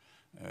talked,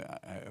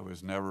 it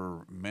was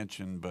never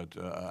mentioned, but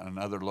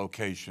another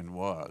location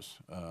was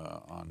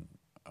on.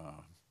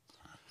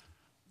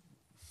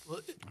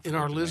 Well, in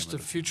our list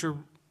of future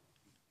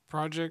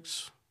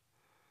projects,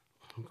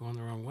 I'm going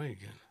the wrong way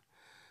again.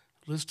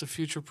 List of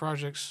future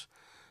projects,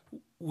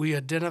 we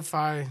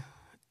identify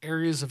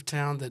areas of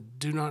town that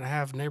do not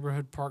have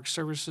neighborhood park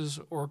services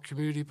or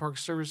community park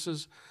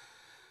services.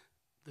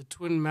 The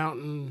Twin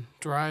Mountain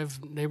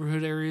Drive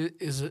neighborhood area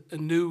is a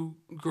new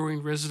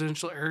growing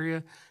residential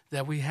area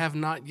that we have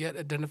not yet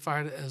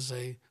identified as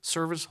a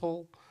service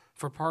hole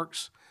for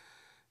parks,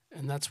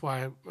 and that's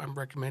why I'm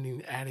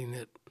recommending adding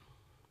it.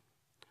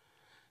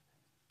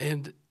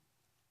 And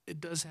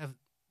it does have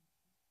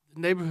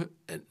the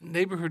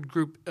neighborhood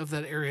group of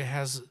that area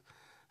has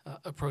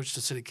approached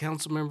a city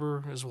council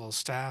member as well as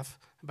staff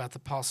about the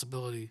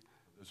possibility.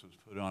 This was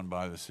put on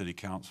by the city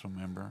council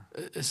member?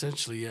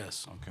 Essentially,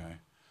 yes. Okay,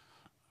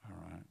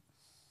 all right.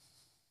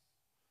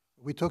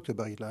 We talked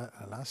about it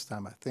last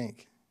time, I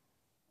think.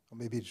 Or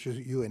maybe it's just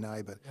you and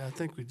I, but Yeah, I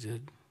think we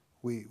did.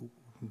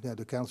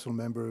 the council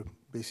member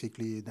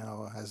basically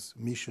now has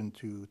mission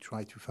to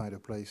try to find a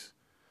place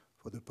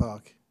for the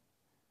park.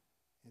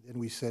 And then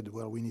we said,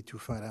 well, we need to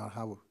find out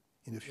how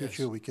in the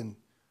future we can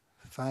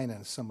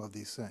finance some of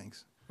these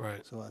things.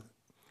 Right. So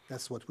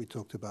that's what we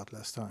talked about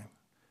last time.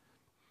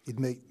 It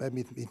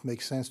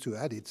makes sense to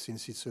add it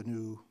since it's a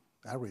new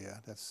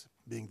area that's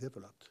being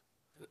developed.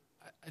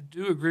 I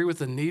do agree with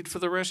the need for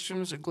the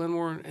restrooms at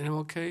Glenmore and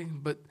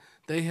MLK, but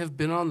they have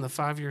been on the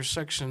 5-year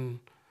section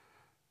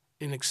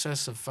in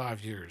excess of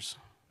 5 years.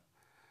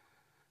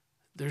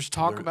 There's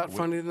talk about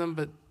funding them,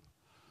 but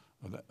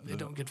they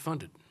don't get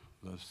funded.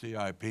 The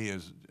CIP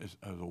is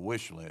a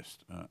wish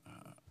list.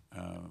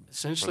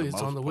 Essentially,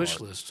 it's on the wish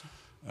list.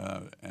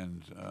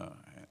 And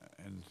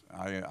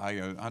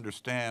I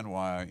understand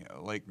why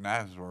Lake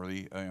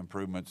Nasworthy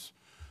improvements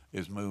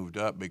is moved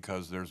up,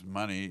 because there's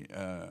money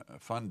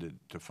funded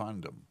to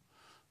fund them.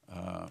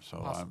 So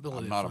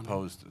I'm not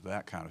opposed to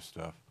that kind of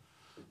stuff.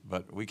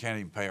 But we can't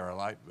even pay our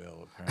light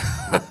bill,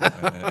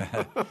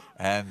 apparently.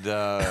 And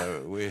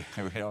we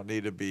don't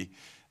need to be,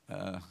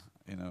 I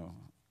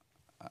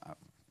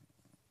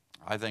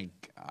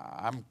think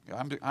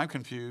I'm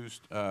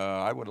confused.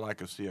 I would like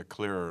to see a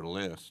clearer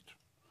list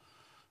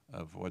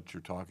of what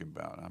you're talking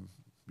about. I'm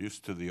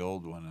used to the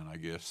old one, and I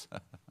guess.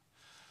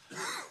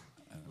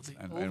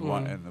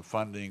 And the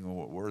funding,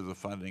 where's the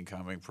funding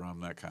coming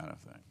from, that kind of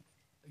thing.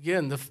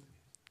 Again,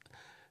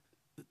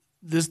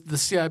 the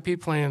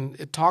CIP plan,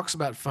 it talks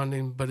about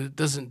funding, but it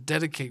doesn't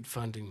dedicate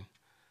funding.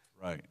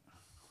 Right.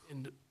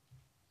 And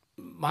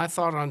my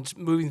thought on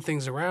moving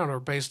things around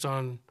are based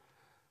on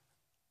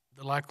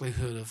the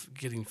likelihood of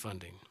getting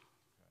funding.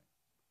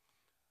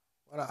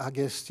 Well, I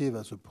guess Steve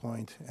has a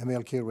point.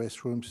 MLK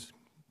restrooms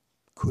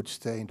could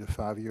stay in the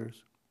 5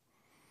 years.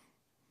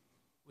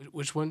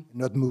 Which one?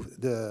 Not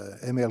move the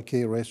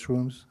MLK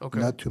restrooms. Okay.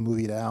 Not to move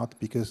it out,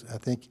 because I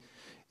think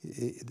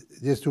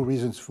there's 2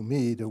 reasons for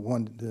me.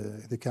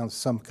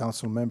 Some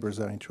council members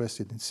are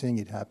interested in seeing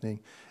it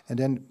happening, and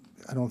then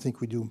I don't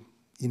think we do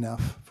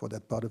enough for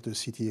that part of the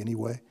city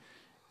anyway.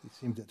 It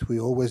seems that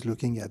we're always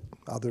looking at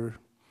other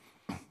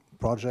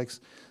projects.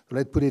 So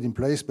let's put it in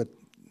place, but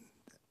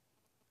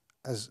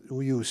as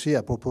you see,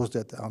 I propose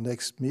that our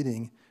next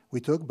meeting, we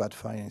talk about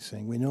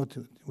financing. We know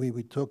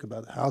we talk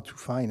about how to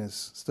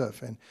finance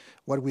stuff, and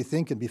what we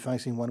think can be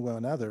financing one way or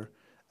another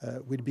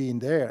would be in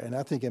there. And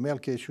I think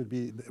MLK should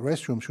be, the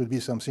restroom should be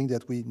something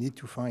that we need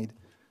to find,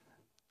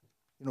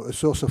 a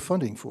source of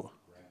funding for.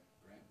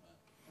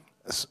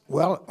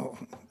 Well,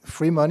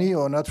 free money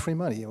or not free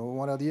money, or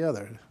one or the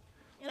other.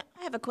 And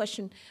I have a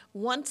question.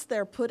 Once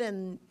they're put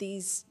in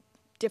these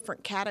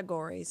different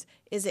categories,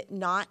 is it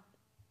not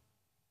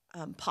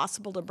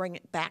possible to bring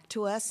it back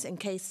to us in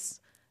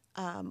case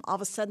all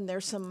of a sudden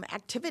there's some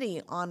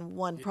activity on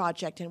one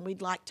project and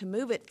we'd like to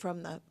move it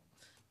from the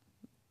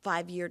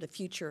 5-year to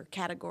future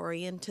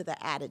category into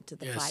the added to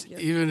the Yes, 5-year?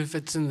 even if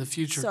it's in the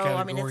future category. So,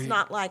 I mean, it's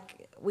not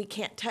like we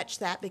can't touch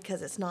that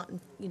because it's not,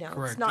 it's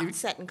Correct. not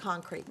set in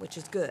concrete, which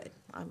is good.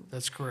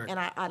 That's correct. And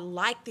I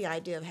like the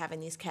idea of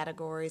having these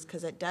categories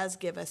because it does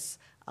give us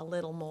a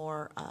little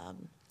more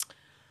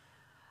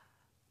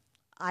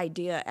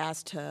idea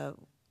as to,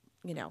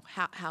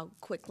 how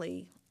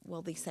quickly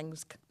will these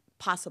things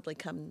possibly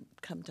come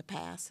to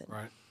pass. And,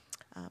 Right.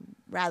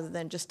 rather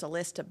than just a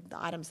list of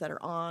the items that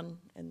are on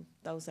and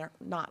those that are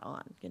not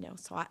on,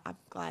 So I'm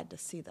glad to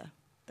see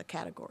the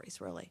categories,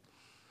 really.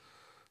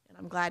 And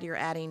I'm glad you're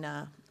adding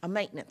a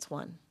maintenance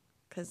one,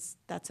 because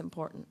that's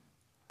important.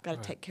 Got to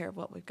Right. take care of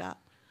what we've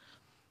got.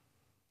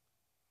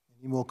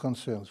 Any more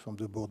concerns from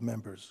the board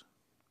members?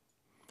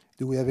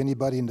 Do we have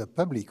anybody in the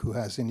public who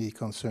has any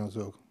concerns,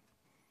 or?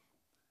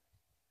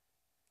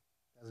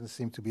 Doesn't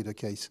seem to be the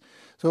case.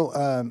 So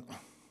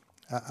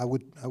I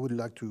would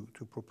like to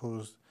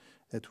propose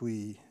that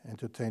we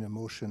entertain a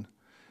motion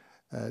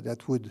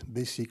that would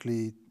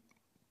basically,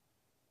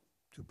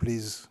 to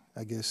please,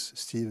 I guess,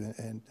 Steve,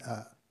 and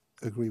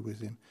agree with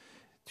him,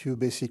 to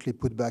basically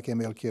put back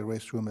MLK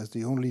restroom as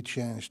the only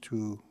change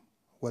to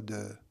what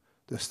the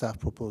staff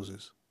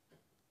proposes.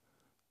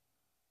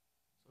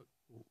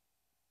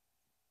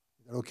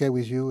 Is that okay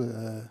with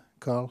you,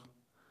 Carl?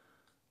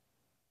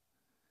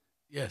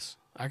 Yes,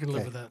 I can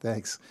live with that.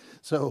 Thanks.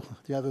 So do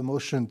you have a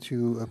motion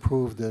to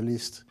approve the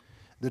list,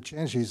 the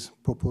changes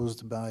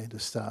proposed by the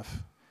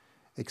staff,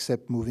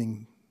 except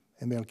leaving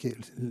MLK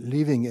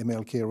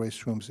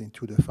restrooms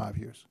into the 5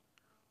 years?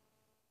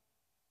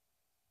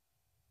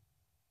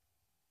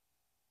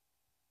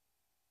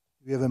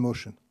 We have a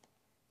motion.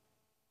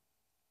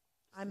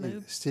 I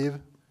move. Steve?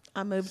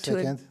 I move to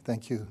it. Second.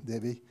 Thank you,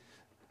 Debbie.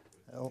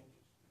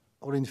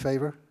 All in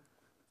favor?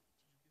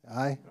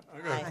 Aye?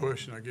 I got a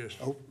question, I guess,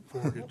 Oh.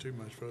 before we get too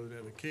much further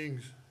down. The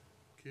Kingdom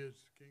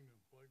Playground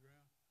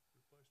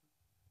replacement,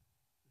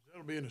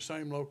 that'll be in the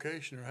same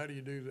location, or how do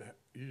you do that?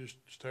 You just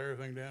tear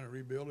everything down and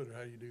rebuild it, or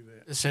how do you do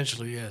that?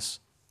 Essentially, yes.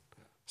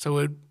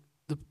 So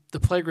the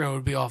playground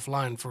would be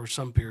offline for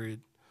some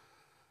period.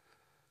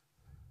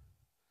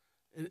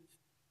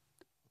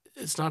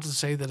 It's not to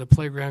say that a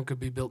playground could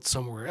be built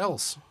somewhere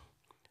else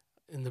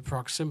in the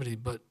proximity,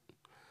 but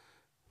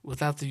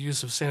without the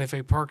use of Santa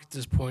Fe Park at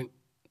this point,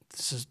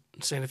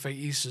 Santa Fe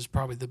East is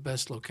probably the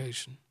best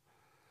location.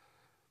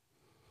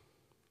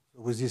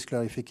 With this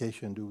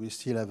clarification, do we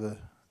still have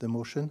the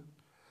motion?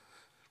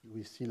 Do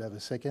we still have a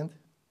second?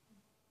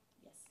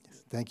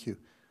 Yes. Thank you.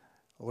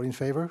 All in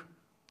favor?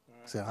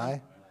 Say aye.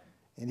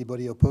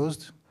 Anybody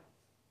opposed?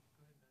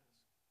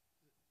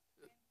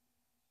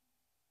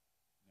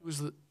 Who's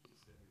the?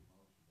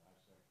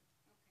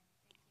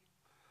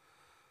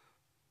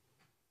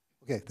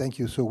 Okay, thank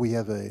you. So we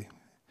have a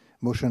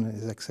motion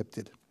is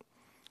accepted.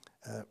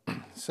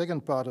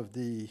 Second part of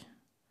the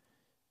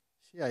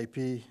CIP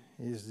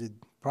is the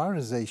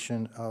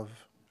prioritization of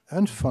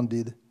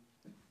unfunded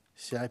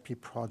CIP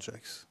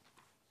projects.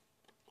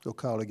 So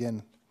Carl,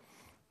 again.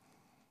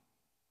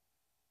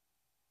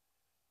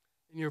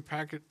 In your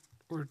packet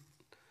were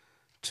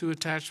 2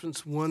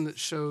 attachments, one that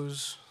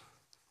shows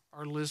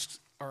our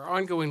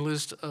ongoing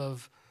list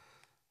of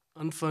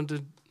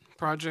unfunded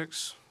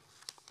projects,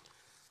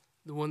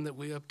 the one that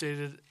we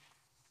updated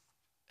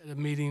at a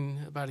meeting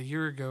about a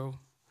year ago,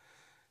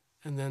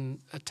 and then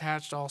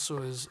attached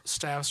also is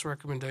staff's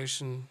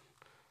recommendation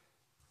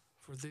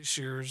for this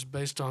year's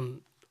based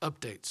on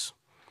updates.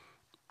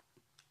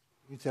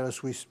 Can you tell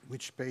us which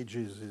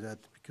pages is that?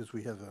 Because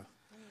we have a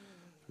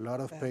lot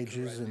of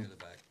pages, and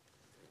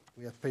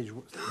we have page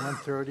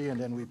 130,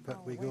 and then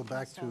we go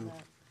back to,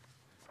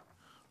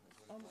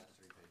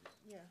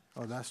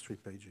 last 3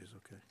 pages,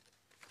 okay.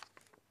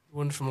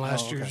 One from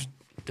last okay. year's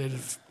dated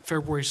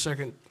February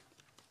 2nd,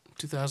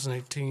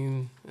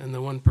 2018, and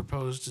the one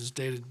proposed is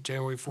dated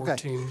January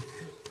 14,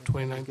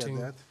 2019.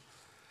 Get that?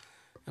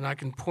 And I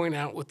can point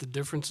out what the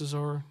differences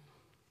are.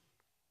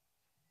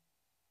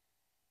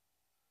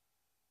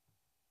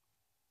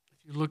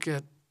 If you look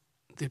at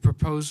the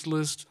proposed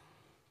list,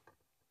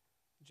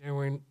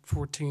 January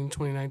 14,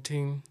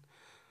 2019,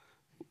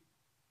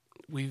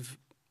 we've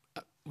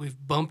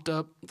bumped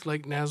up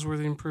Lake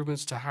Nasworthy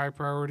improvements to high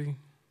priority.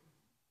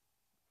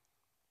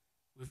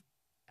 We've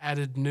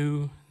added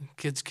new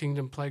Kids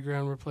Kingdom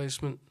Playground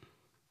replacement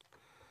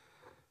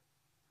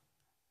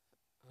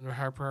under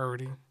high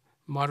priority.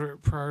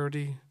 Moderate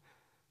priority,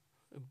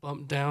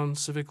 bumped down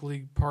Civic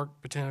League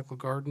Park Botanical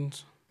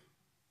Gardens.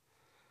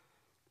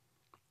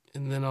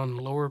 And then on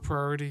lower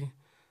priority,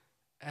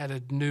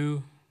 added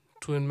new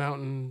Twin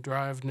Mountain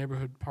Drive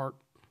Neighborhood Park.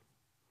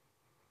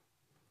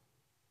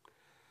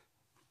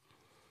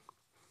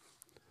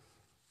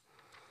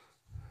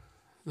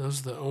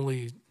 Those are the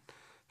only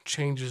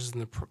changes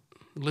in the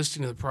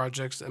listing of the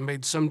projects. I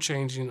made some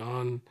changing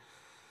on,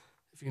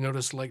 if you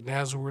notice, Lake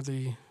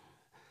Nasworthy.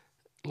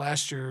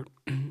 Last year,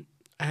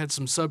 I had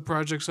some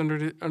sub-projects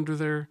under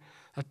there.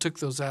 I took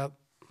those out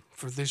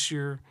for this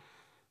year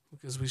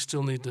because we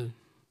still need to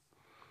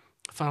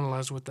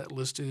finalize what that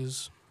list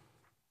is.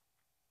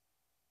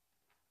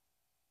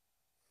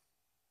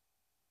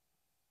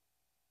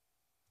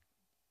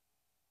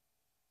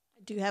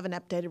 I do have an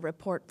updated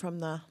report from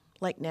the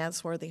Lake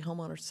Nasworthy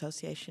Homeowners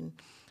Association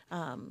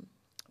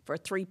for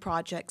 3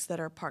 projects that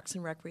are Parks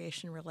and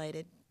Recreation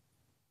related,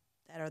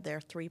 that are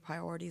their 3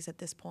 priorities at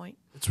this point.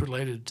 It's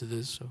related to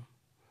this, so.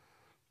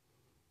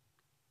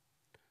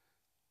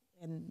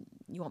 And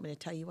you want me to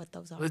tell you what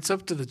those are? It's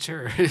up to the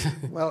chair.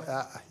 Well,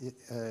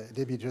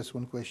 Debbie, just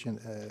one question.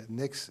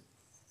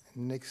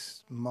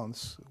 Next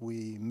month,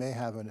 we may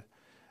have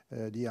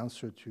the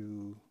answer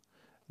to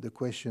the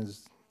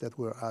questions that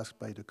were asked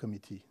by the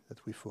committee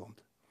that we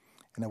formed.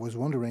 And I was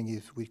wondering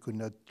if we could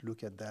not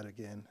look at that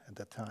again at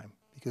that time,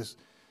 because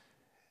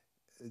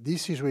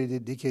this is really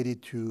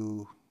dedicated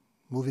to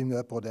moving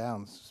up or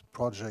down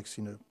projects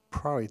in a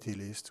priority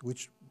list,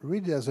 which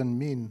really doesn't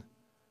mean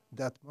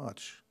that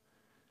much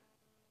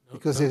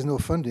because there's no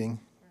funding.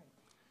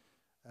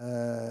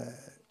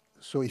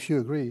 So if you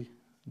agree,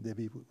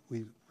 Debbie,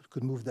 we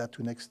could move that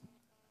to next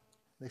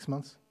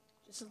month?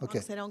 Just as long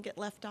as they don't get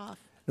left off.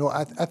 No,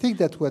 I think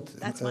that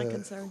That's my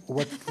concern.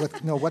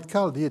 What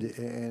Carl did,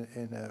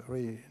 and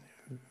really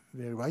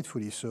very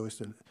rightfully so, is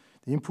the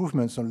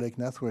improvements on Lake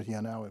Nasworthy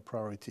are now a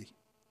priority.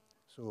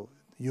 So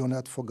you're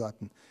not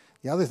forgotten.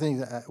 The other thing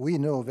that we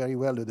know very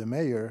well that the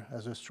mayor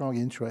has a strong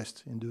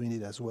interest in doing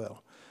it as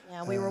well.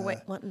 Yeah, we were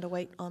wanting to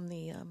wait on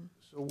the.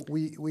 So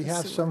we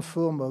have sewer. some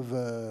form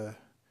of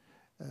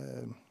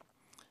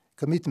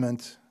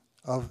commitment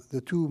of the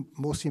 2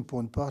 most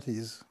important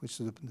parties, which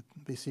is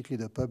basically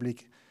the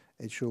public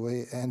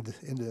HOA and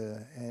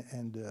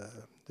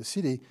the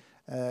city,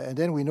 and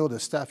then we know the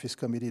staff is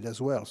committed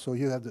as well. So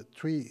you have the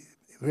 3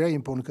 very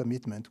important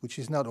commitment, which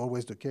is not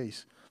always the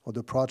case for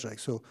the project.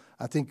 So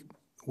I think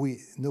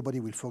nobody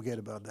will forget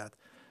about that.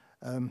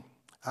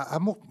 I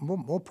have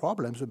more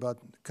problems about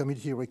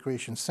Community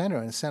Recreation Center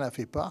and Santa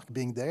Fe Park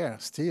being there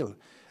still,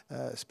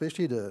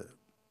 especially the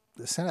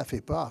Santa Fe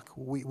Park.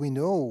 We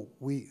know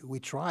we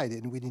tried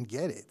it and we didn't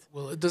get it.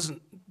 Well, it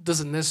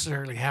doesn't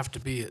necessarily have to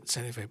be at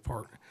Santa Fe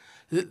Park.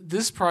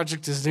 This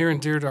project is near and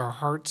dear to our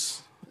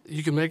hearts.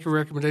 You can make a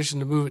recommendation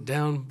to move it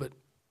down, but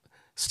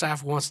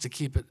staff wants to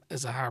keep it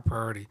as a high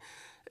priority.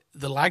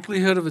 The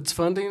likelihood of its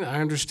funding,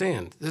 I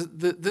understand.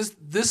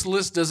 This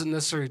list doesn't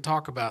necessarily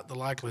talk about the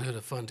likelihood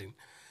of funding.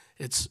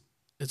 It's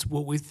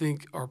what we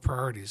think are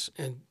priorities,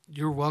 and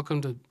you're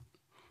welcome to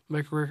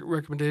make a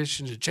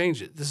recommendation to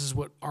change it. This is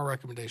what our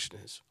recommendation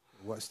is.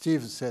 What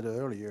Steve said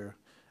earlier,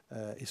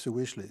 it's a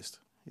wish list.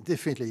 It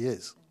definitely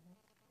is.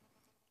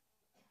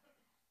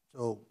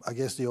 So I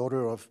guess the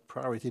order of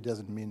priority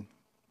doesn't mean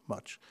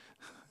much.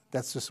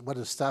 That's just what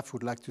the staff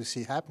would like to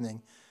see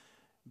happening,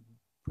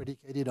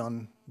 predicated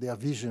on their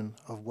vision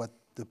of what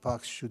the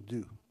parks should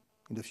do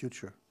in the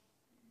future.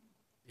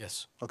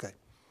 Yes. Okay.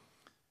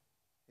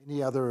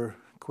 Any other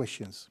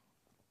questions?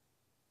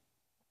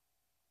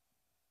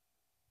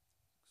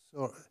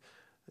 So,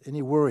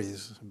 any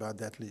worries about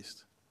that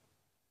list?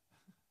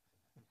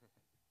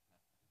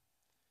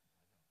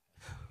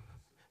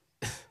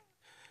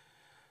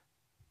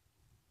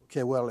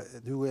 Okay, well,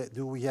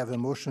 do we have a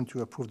motion to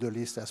approve the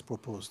list as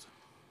proposed?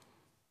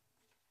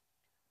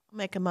 I'll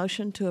make a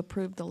motion to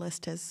approve the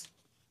list as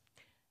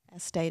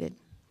stated.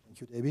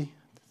 Thank you, Debbie.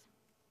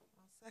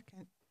 I'll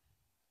second.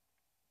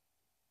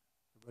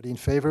 Everybody in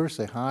favor,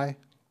 say aye.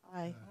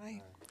 Aye.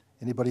 Aye.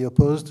 Anybody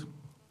opposed?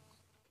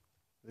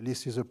 The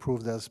list is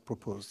approved as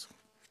proposed.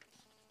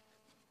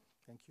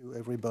 Thank you,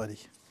 everybody.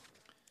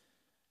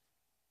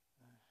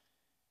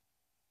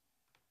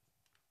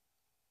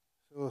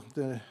 So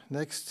the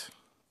next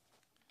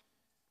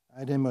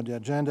item on the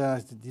agenda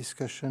is the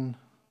discussion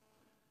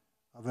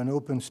of an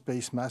open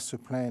space master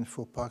plan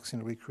for parks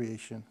and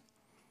recreation.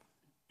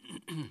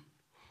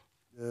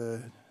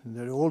 The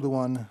old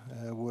one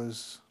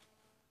was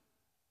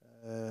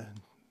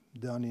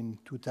done in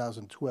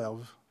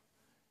 2012,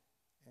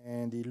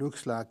 and it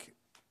looks like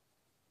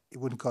it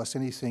wouldn't cost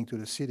anything to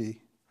the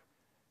city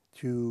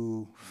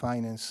to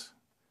finance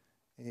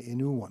a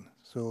new one.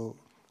 So,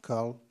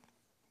 Carl?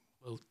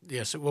 Well,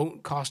 yes, it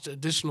won't cost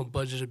additional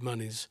budgeted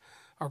monies.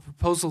 Our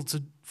proposal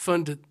to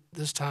fund it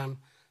this time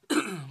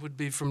would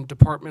be from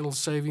departmental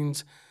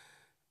savings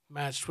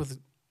matched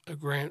with a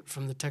grant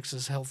from the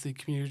Texas Healthy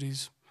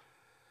Communities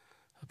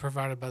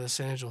provided by the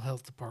San Angelo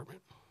Health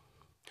Department.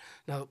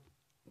 Now,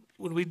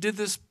 when we did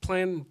this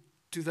plan in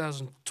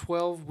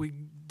 2012, we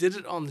did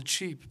it on the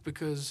cheap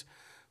because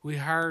we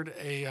hired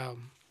a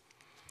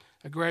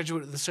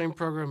graduate of the same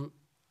program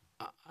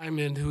I'm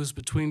in who was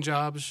between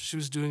jobs. She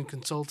was doing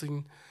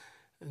consulting,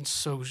 and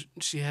so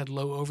she had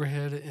low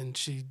overhead, and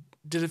she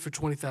did it for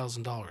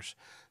 $20,000.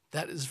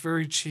 That is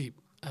very cheap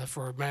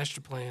for a master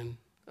plan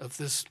of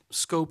this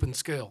scope and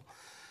scale.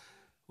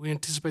 We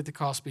anticipate the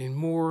cost being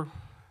more,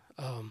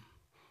 and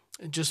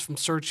just from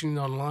searching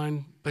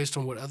online based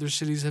on what other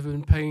cities have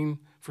been paying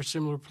for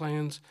similar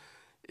plans,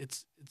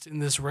 it's in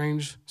this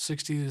range,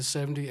 $60,000 to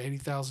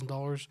 $70,000,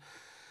 $80,000.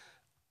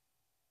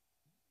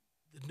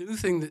 The new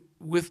thing that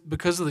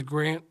because of the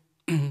grant,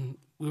 we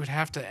would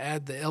have to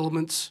add the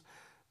elements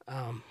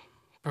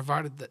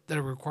provided that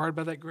are required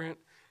by that grant.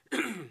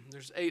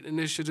 There's 8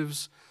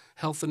 initiatives,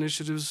 health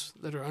initiatives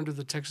that are under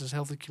the Texas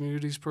Healthy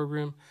Communities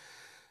program.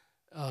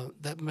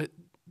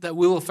 That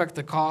will affect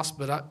the cost,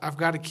 but I've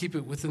got to keep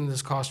it within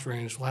this cost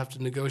range. We'll have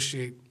to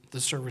negotiate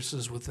the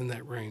services within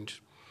that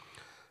range.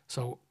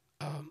 So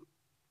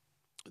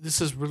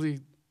this is really,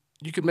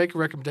 you could make a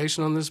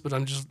recommendation on this, but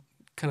I'm just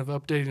kind of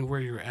updating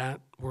where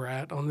we're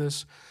at on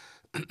this.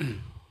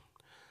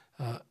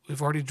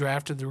 We've already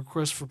drafted the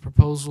request for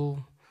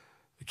proposal.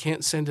 We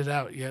can't send it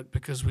out yet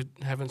because we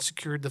haven't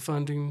secured the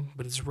funding,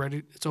 but it's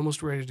ready. It's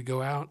almost ready to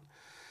go out.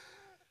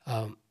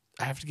 I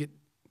have to get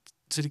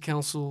city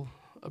council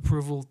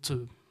approval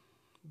to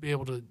be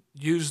able to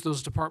use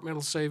those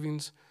departmental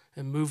savings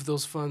and move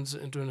those funds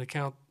into an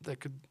account that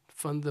could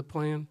fund the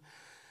plan.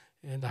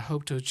 And I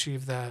hope to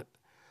achieve that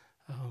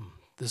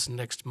this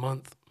next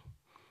month.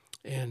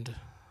 And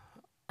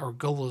our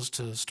goal is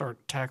to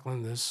start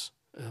tackling this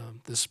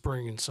this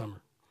spring and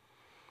summer.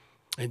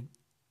 And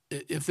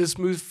if this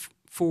moves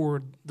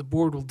forward, the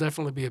board will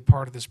definitely be a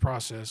part of this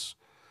process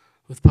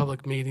with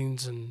public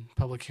meetings and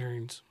public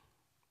hearings.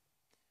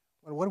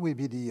 Well, what will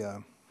be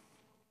the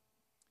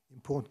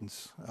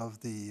importance of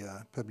the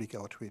public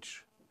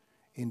outreach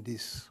in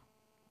this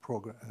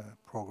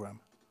program?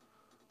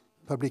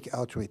 Public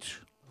outreach.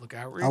 Public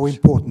outreach? How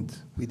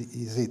important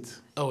is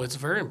it? Oh, it's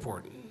very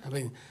important. I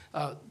mean,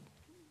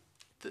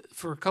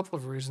 for a couple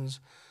of reasons.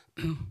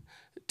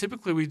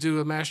 Typically, we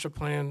do a master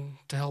plan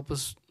to help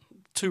us,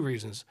 2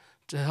 reasons.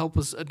 To help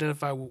us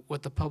identify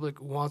what the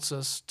public wants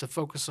us to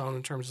focus on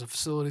in terms of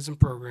facilities and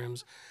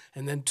programs,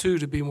 and then 2,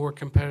 to be more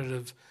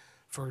competitive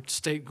for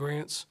state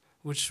grants,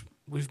 which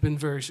we've been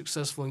very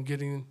successful in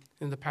getting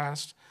in the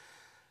past.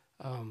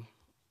 I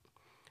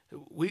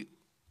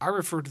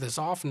refer to this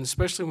often,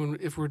 especially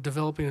if we're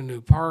developing a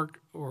new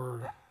park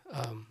or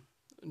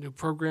new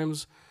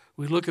programs.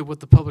 We look at what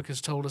the public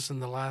has told us in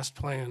the last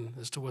plan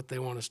as to what they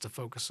want us to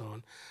focus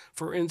on.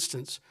 For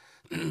instance,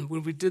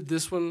 when we did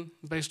this one,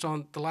 based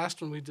on the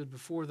last one we did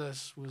before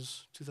this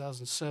was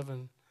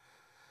 2007,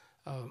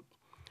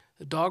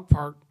 the dog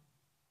park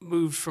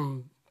moved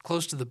from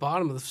close to the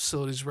bottom of the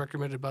facilities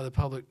recommended by the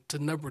public to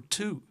number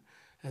 2.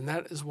 And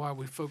that is why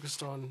we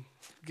focused on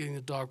getting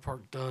the dog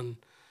park done,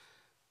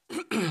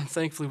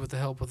 thankfully with the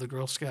help of the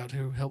Girl Scout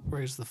who helped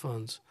raise the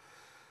funds.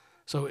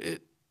 So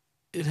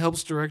it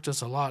helps direct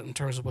us a lot in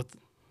terms of what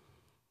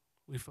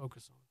we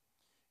focus on.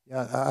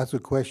 Yeah, I asked a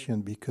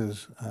question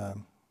because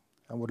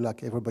I would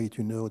like everybody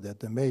to know that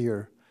the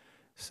mayor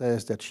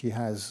says that she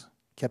has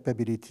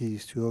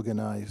capabilities to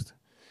organize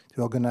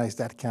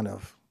that kind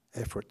of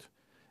effort,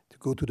 to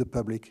go to the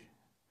public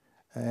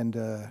and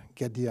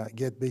get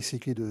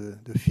basically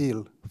the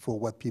feel for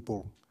what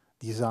people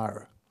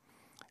desire,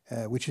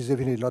 which is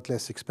definitely a lot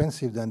less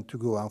expensive than to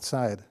go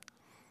outside.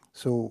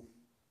 So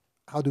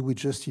how do we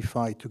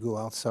justify to go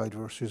outside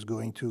versus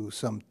going to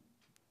some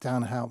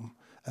town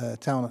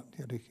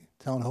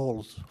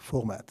halls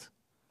format?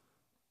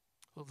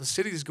 Well, the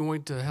city is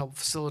going to help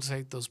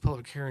facilitate those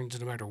public hearings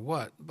no matter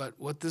what, but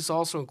what this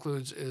also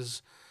includes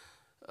is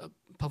a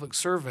public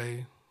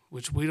survey,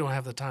 which we don't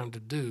have the time to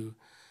do.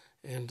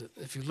 And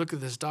if you look at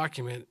this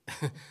document,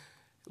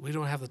 we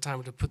don't have the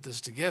time to put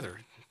this together,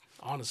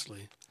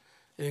 honestly.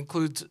 It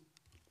includes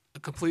a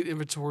complete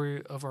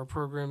inventory of our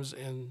programs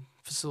and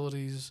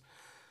facilities,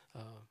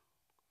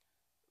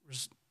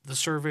 the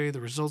survey,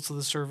 the results of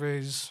the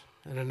surveys,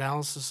 an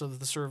analysis of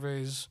the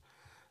surveys,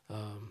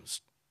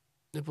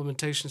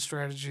 implementation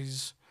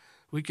strategies.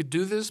 We could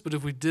do this, but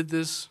if we did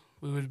this,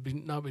 we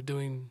would not be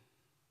doing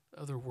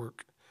other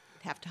work.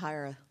 Have to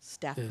hire a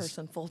staff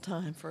person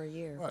full-time for a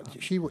year. Well,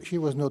 she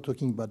was not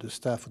talking about the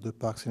staff of the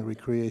Parks and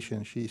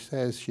Recreation. She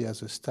says she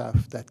has a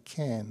staff that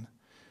can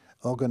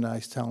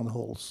organize town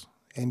halls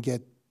and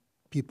get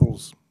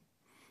people's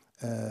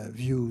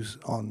views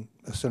on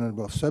a certain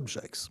number of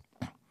subjects.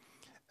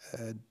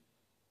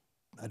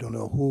 I don't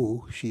know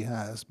who she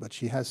has, but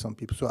she has some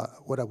people. So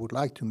what I would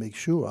like to make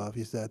sure of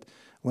is that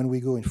when we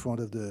go in front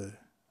of the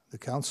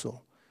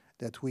council,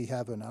 that we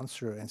have an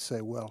answer and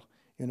say, well,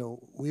 you know,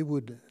 we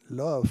would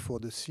love for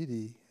the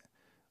city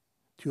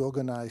to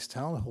organize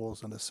town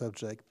halls on the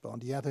subject, but on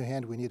the other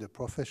hand, we need a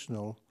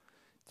professional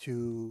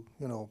to,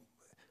 you know,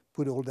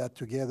 put all that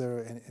together,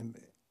 and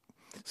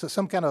so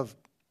some kind of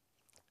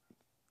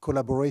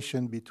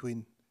collaboration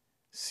between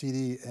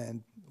city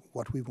and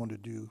what we want to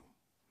do.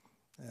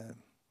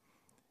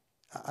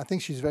 I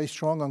think she's very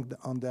strong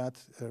on that.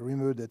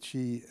 Remember that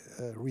she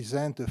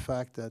resents the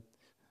fact that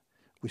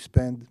we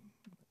spend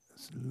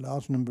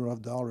large number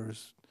of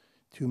dollars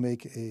to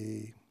make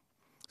a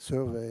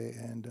survey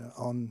and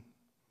on.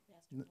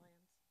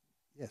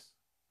 Yes.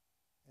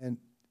 And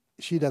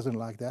she doesn't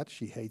like that.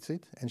 She hates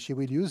it. And she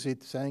will use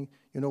it saying,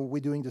 you know,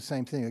 we're doing the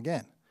same thing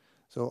again.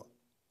 So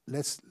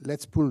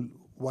let's pull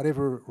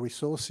whatever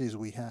resources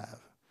we have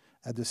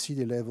at the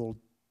city level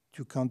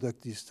to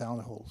conduct these town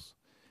halls.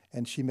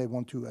 And she may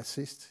want to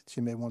assist.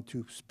 She may want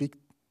to speak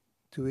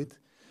to it.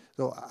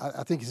 So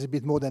I think it's a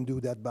bit more than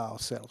do that by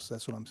ourselves.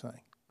 That's what I'm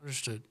saying.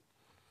 Understood.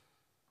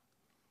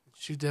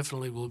 She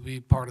definitely will be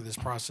part of this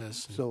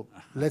process. So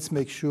let's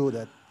make sure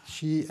that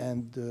she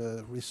and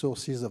the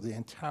resources of the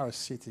entire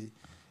city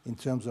in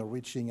terms of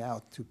reaching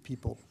out to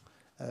people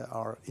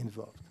are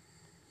involved.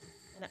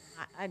 And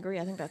I agree.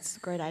 I think that's a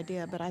great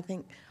idea. But I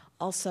think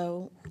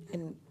also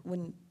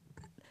when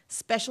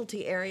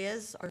specialty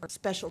areas are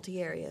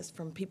specialty areas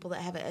from people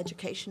that have an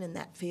education in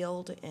that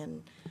field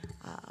and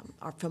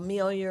are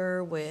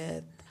familiar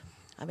with,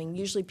 I mean,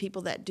 usually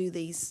people that do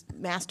these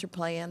master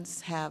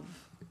plans have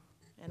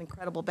an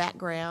incredible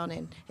background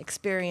and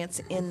experience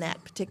in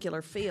that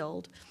particular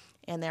field.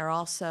 And they're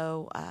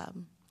also,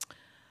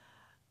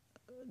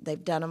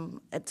 they've done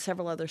them at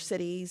several other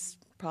cities,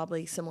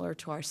 probably similar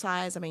to our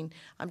size. I mean,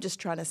 I'm just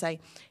trying to say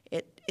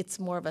it's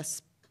more of a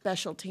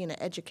specialty and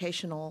an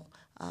educational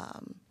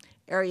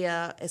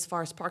area as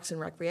far as parks and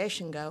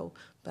recreation go,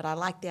 but I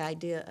like the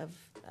idea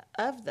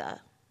of the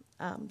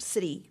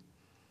city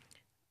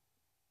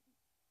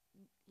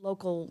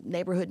local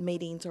neighborhood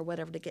meetings or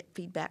whatever to get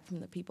feedback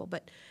from the people.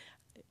 But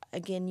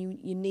again,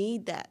 you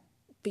need that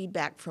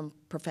feedback from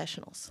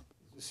professionals.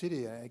 The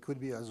city, it could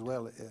be as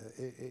well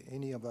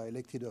any of our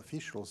elected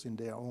officials in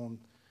their own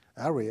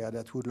area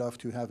that would love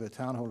to have a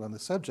town hall on the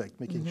subject,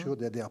 making sure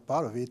that they are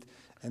part of it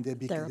and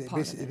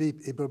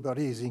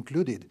everybody is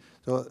included.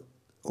 So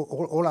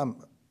all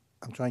I'm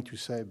trying to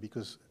say,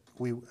 because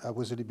I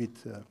was a little bit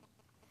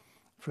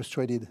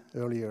frustrated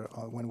earlier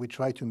when we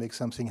tried to make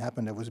something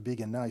happen that was big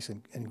and nice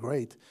and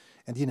great,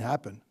 and didn't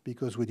happen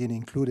because we didn't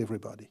include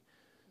everybody.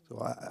 So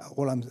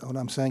all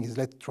I'm saying is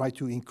let's try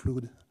to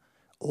include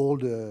all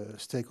the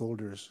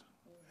stakeholders,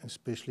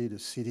 especially the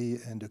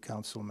city and the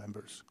council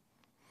members.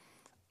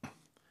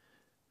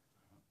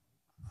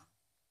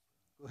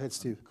 Go ahead,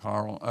 Steve.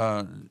 Carl,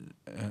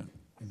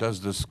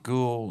 does the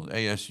school,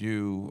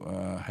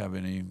 ASU, have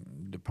any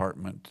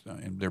department,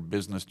 in their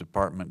business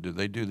department, do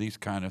they do these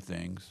kind of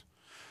things?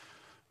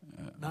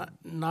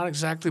 Not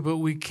exactly, but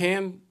we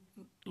can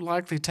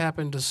likely tap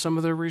into some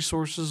of their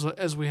resources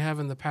as we have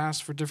in the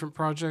past for different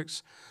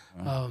projects.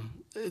 I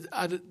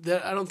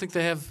don't think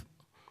they have.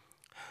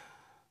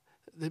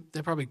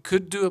 They probably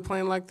could do a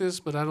plan like this,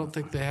 but I don't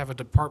think they have a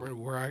department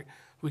where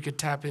we could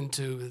tap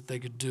into that they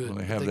could do it. Well,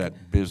 they have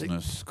that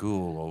business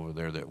school over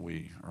there that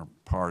we are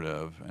part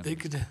of. And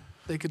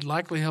they could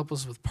likely help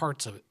us with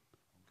parts of it.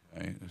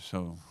 Okay,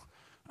 so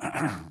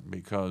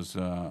because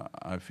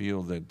I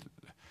feel that,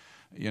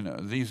 you know,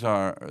 these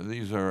are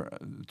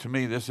to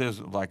me, this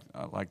is like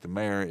the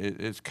mayor.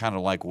 It's kind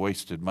of like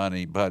wasted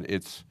money, but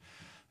it's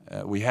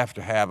we have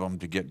to have them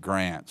to get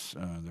grants.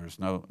 There's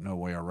no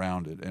way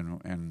around it.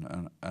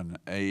 And an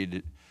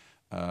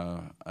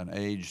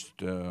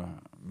aged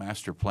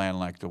master plan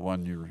like the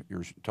one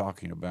you're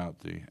talking about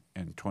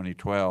in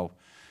 2012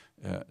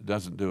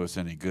 doesn't do us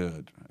any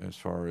good as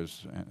far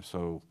as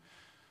so.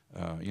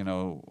 You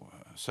know,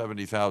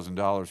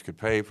 $70,000 could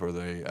pay for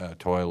the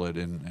toilet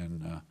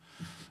in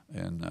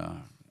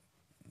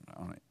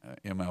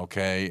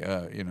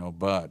MLK, you know,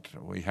 but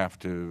we have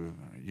to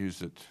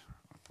use it.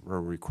 We're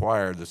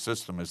required. The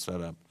system is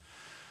set up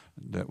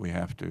that we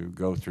have to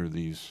go through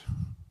these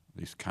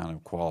kind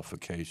of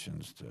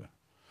qualifications to.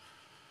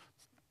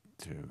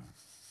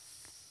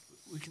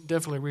 We can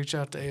definitely reach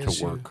out to ASU.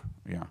 To work,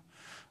 yeah.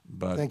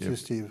 But thank you,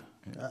 Steve.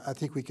 I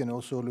think we can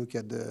also look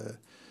at the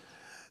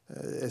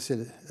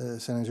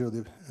San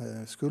Angelo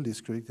school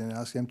district and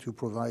ask them to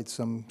provide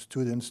some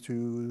students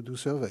to do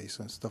surveys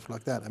and stuff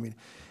like that. I mean,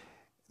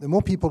 the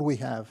more people we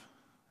have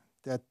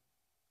that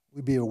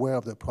will be aware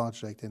of the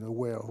project and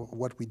aware of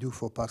what we do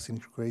for parks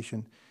and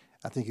recreation,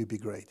 I think it'd be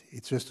great.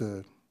 It's just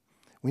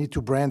we need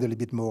to brand a little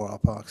bit more our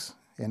parks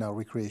and our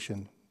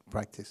recreation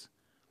practice.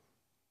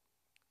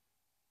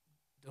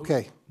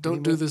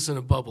 Don't do this in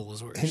a bubble,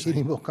 is what you're saying.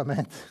 Any more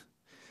comment?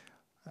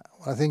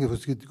 I think it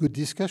was good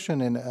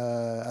discussion, and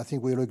I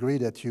think we'll agree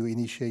that you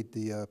initiate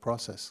the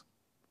process.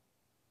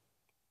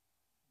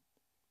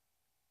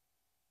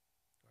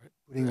 Right.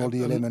 Putting all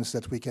the elements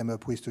that we came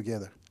up with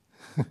together.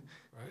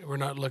 Right. We're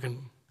not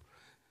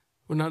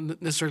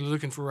necessarily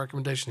looking for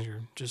recommendations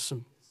here, just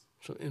some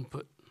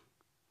input.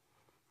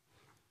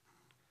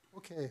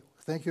 Okay.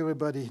 Thank you,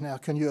 everybody. Now,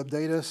 can you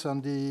update us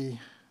on the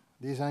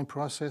design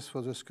process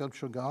for the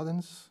sculpture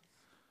gardens?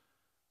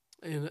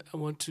 And I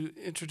want to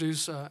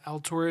introduce Al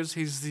Torres.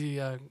 He's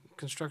the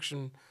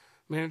construction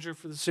manager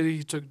for the city.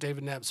 He took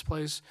David Knapp's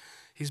place.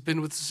 He's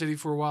been with the city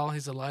for a while.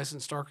 He's a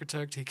licensed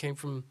architect. He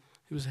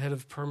was head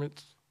of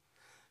permits,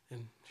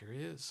 and here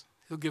he is.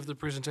 He'll give the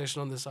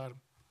presentation on this item.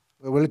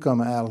 Well,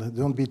 welcome, Al.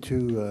 Don't be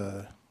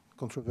too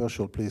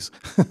controversial, please.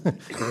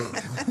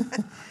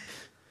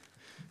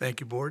 Thank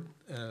you, board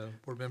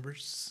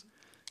members.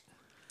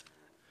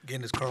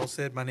 Again, as Carl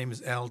said, my name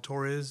is Al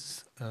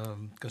Torres,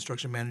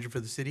 construction manager for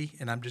the city,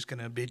 and I'm just going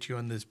to update you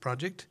on this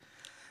project.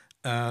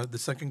 The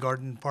Sunken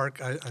Garden Park,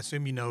 I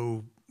assume you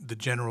know the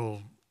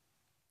general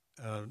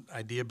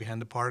idea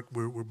behind the park.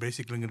 We're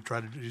basically going to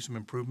try to do some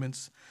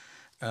improvements.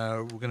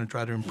 We're going to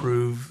try to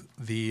improve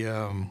the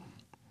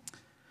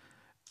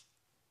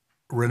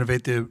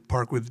renovate the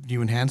park with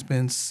new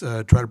enhancements,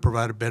 try to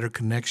provide a better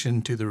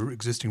connection to the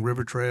existing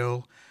river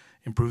trail,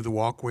 improve the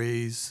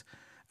walkways,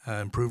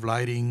 improve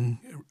lighting,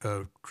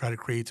 try to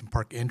create some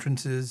park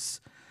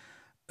entrances,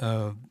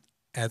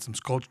 add some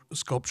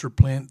sculpture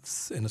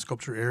plinths in the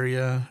sculpture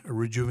area,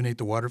 rejuvenate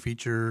the water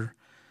feature,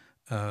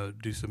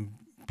 do some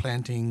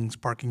plantings,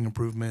 parking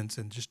improvements,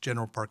 and just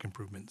general park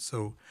improvements.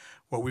 So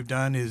what we've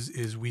done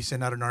is we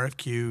sent out an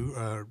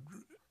RFQ,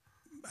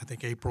 I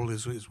think April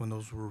is when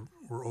those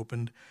were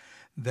opened,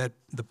 that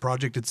the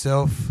project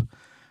itself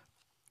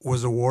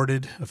was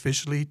awarded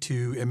officially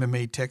to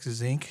MMA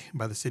Texas Inc.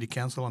 by the City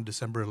Council on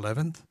December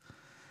 11th.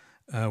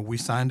 We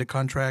signed a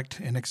contract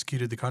and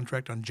executed the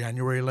contract on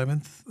January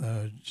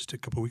 11th, just a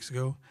couple weeks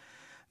ago.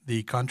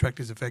 The contract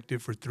is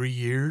effective for 3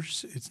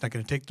 years. It's not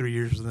going to take 3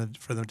 years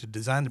for them to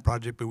design the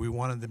project, but we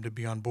wanted them to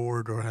be on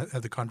board or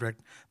have the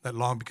contract that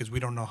long because we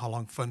don't know how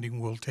long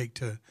funding will take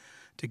to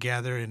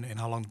gather and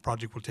how long the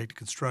project will take to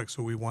construct.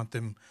 So we want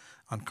them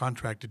on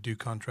contract to do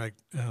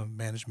contract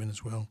management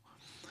as well.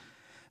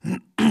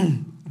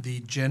 The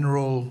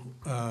general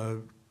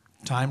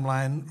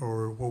timeline,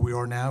 or where we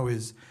are now,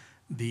 is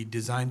the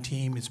design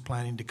team is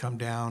planning to come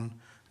down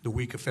the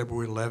week of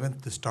February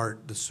 11th to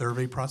start the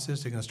survey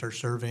process. They're going to start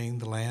surveying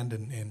the land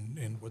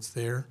and what's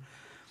there.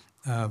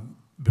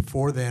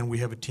 Before then, we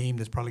have a team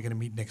that's probably going to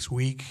meet next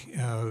week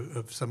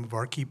of some of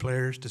our key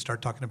players to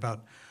start talking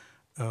about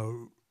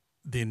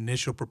the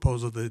initial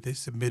proposal that they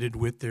submitted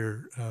with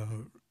their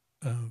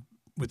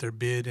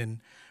bid,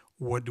 and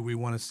what do we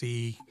want to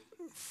see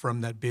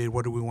from that bid,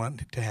 what do we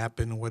want to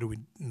happen, and what do we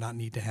not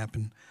need to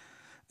happen,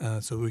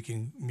 so we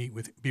can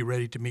be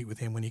ready to meet with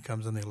him when he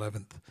comes on the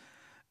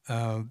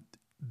 11th.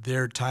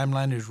 Their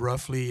timeline is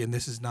roughly, and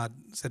this is not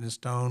set in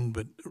stone,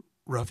 but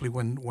roughly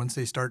once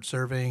they start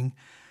surveying,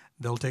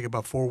 they'll take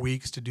about 4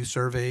 weeks to do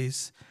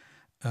surveys,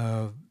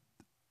 and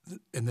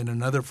then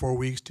another 4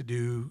 weeks to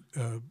do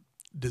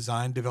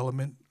design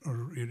development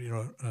or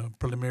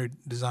preliminary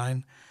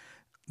design.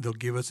 They'll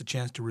give us a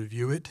chance to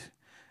review it,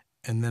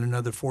 and then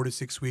another 4 to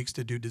 6 weeks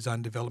to do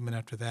design development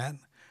after that.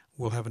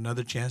 We'll have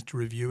another chance to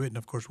review it, and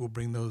of course we'll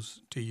bring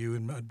those to you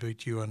and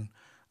update you on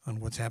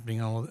what's happening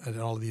at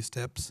all of these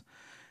steps.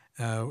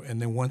 And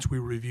then once we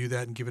review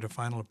that and give it a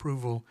final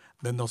approval,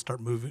 then they'll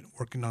start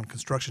working on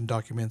construction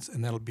documents,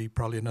 and that'll be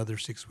probably another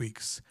 6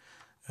 weeks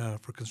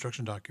for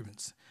construction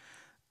documents.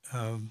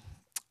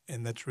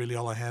 And that's really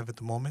all I have at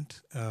the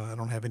moment. I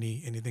don't have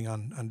anything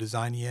on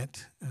design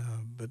yet,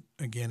 but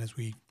again, as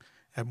we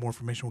have more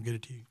information, we'll get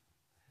it to you.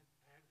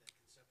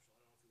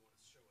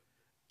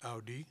 Oh,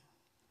 do you?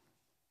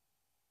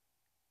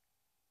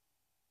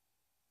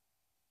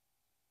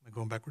 Am I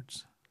going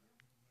backwards?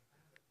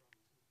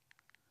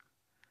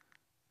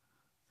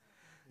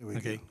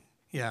 Okay.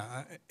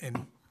 Yeah,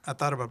 and I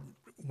thought about,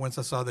 once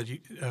I saw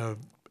that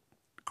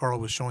Carl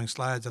was showing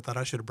slides, I thought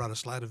I should have brought a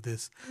slide of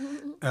this.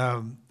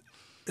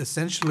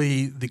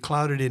 Essentially, the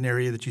clouded-in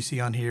area that you see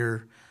on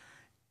here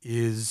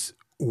is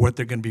what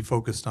they're going to be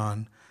focused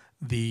on.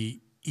 The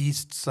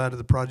east side of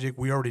the project,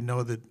 we already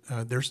know that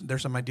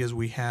there's some ideas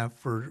we have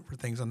for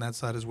things on that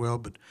side as well,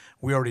 but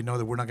we already know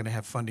that we're not going to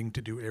have funding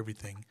to do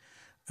everything.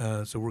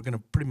 So we're going to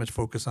pretty much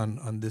focus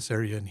on this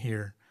area in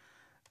here.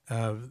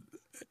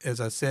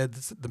 As I said,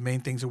 the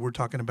main things that we're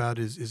talking about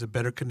is a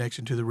better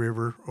connection to the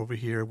river over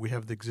here. We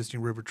have the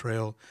existing river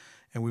trail,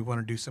 and we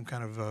want to do some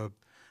kind of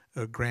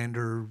a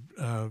grander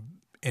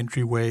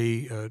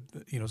entryway,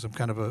 some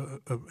kind of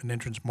an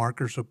entrance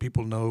marker so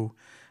people know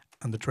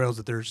on the trails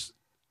that there's,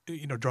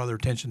 draw their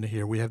attention to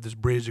here. We have this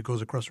bridge that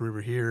goes across the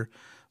river here,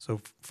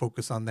 so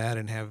focus on that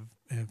and have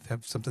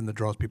something that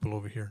draws people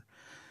over here.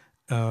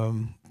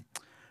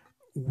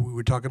 We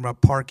were talking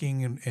about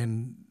parking,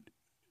 and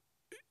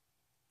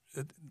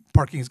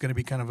parking is going to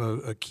be kind of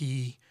a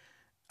key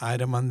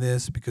item on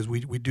this, because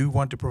we do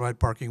want to provide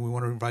parking. We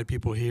want to invite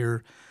people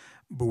here,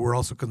 but we're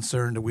also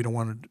concerned that we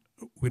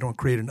don't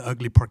create an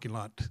ugly parking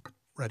lot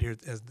right here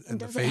in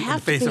the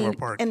face of our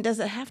park. And does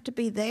it have to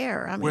be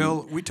there? I mean,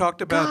 well, we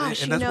talked about,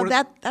 gosh, and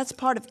that's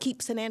part of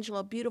keep San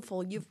Angelo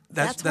beautiful.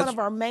 That's one of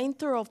our main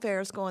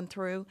thoroughfares going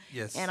through.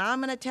 Yes. And I'm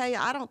going to tell you,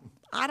 I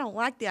don't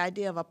like the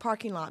idea of a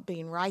parking lot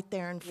being right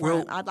there in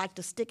front. Well, I'd like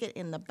to stick it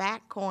in the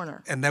back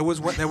corner. And that was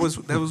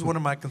one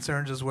of my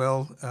concerns as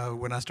well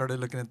when I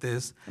started looking at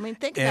this. I mean,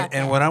 think about that.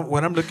 And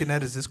what I'm looking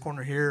at is this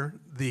corner here.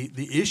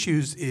 The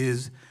issues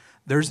is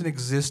there's an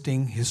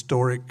existing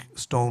historic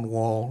stone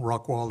wall,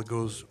 rock wall that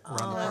goes around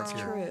the park that's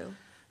here. true.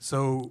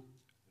 So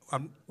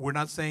we're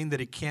not saying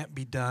that it can't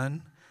be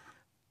done,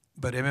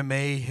 but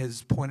MMA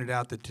has pointed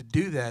out that to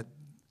do that,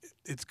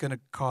 it's going to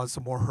cause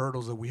some more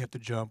hurdles that we have to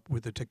jump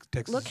with the Texas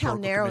Look how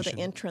Historical narrow Commission.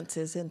 the entrance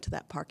is into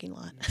that parking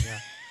lot. Yeah.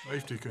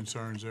 Safety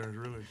concerns there is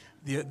really.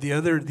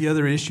 The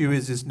other issue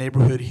is this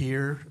neighborhood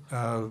here.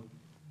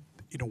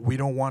 You know, we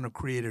don't want to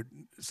create a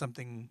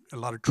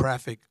lot of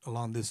traffic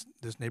along this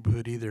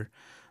neighborhood either.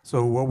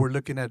 So what we're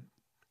looking at,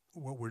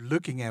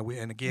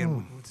 and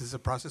again, this is a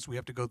process we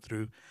have to go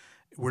through.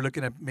 We're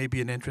looking at maybe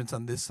an entrance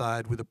on this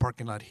side with a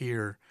parking lot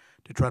here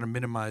to try to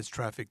minimize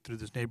traffic through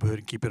this neighborhood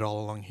and keep it all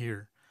along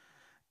here.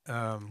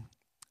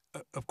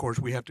 Of course,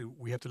 we have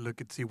to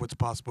look and see what's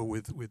possible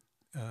with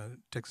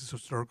Texas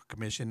Historical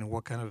Commission and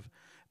what kind of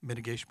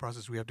mitigation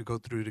process we have to go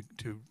through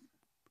to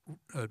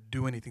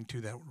do anything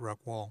to that rock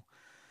wall.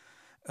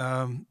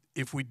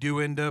 If we do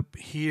end up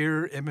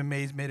here,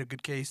 MMA's made a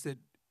good case that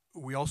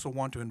we also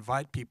want to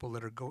invite people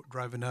that are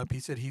driving up. He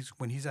said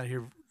when he's out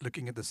here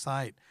looking at the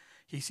site,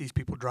 he sees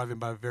people driving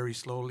by very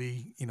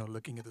slowly, you know,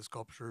 looking at the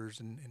sculptures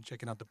and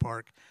checking out the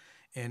park.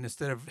 And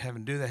instead of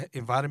having to do that,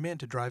 invite them in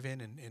to drive in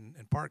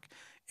and park.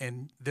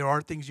 And there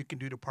are things you can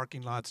do to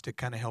parking lots to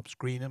kind of help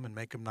screen them and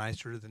make them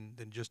nicer than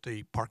just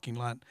a parking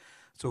lot.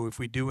 So if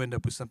we do end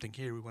up with something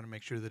here, we want to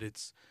make sure that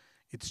it's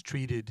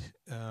treated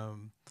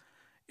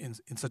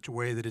in such a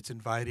way that it's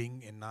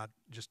inviting and not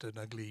just an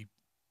ugly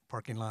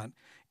parking lot,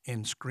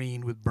 and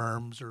screened with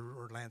berms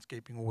or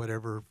landscaping or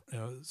whatever,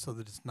 so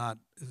that it's not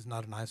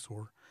an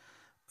eyesore.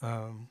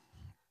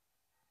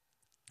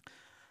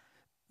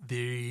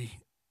 The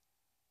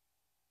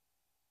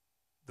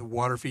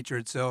water feature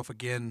itself,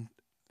 again,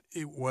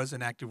 it was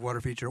an active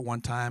water feature at one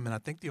time, and I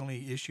think the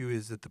only issue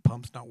is that the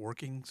pump's not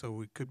working.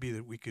 So it could be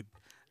that we could.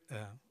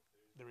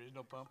 There is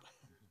no pump.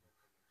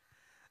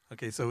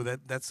 Okay, so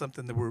that's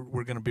something that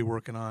we're going to be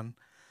working on.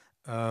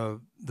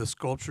 The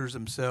sculptures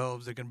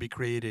themselves, they're going to be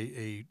create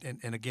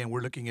and again,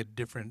 we're looking at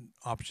different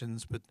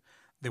options, but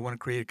they want to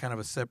create kind of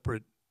a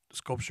separate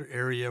sculpture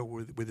area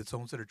with its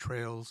own set of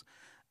trails,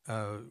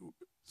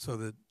 so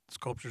that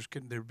sculptures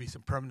there'll be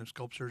some permanent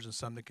sculptures and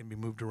some that can be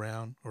moved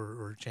around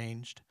or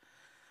changed.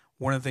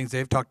 One of the things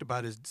they've talked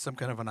about is some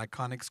kind of an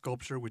iconic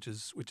sculpture, which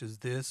is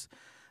this,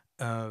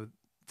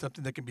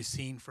 something that can be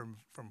seen from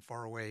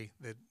far away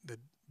that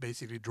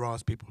basically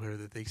draws people here,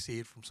 that they see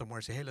it from somewhere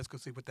and say, hey, let's go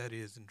see what that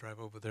is, and drive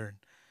over there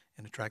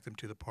and attract them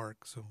to the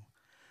park. So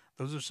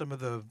those are some of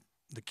the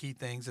key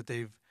things that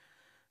they've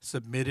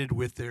submitted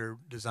with their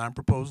design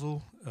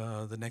proposal.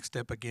 The next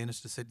step, again,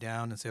 is to sit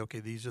down and say, okay,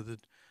 these are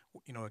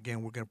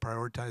again, we're going to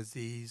prioritize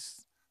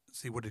these,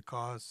 see what it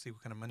costs, see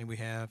what kind of money we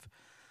have,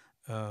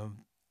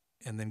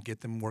 and then get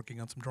them working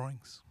on some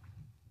drawings.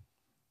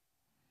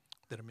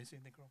 Did I miss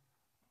anything, Carl?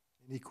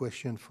 Any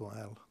question for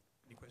Al?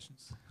 Any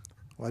questions?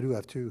 Well, I do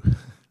have two.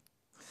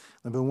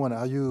 Number one,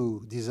 are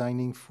you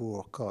designing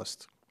for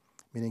cost?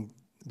 Meaning,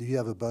 do you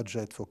have a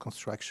budget for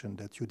construction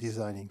that you're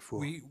designing for?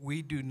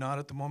 We do not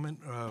at the moment.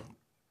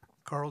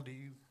 Carl, do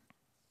you?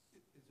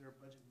 Is there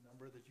a budget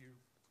number that you?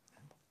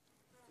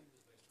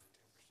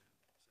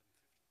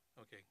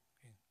 Okay.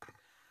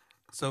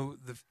 So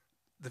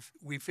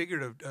we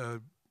figured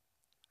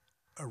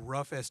a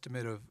rough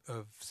estimate of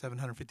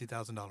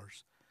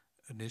 $750,000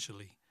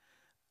 initially.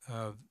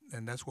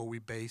 And that's what we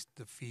based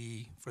the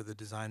fee for the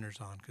designers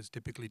on, because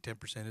typically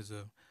 10% is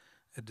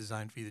a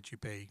design fee that you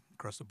pay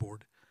across the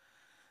board.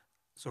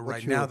 So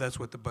right now, that's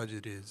what the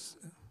budget is.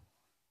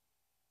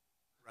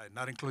 Right,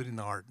 not including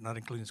the art, not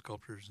including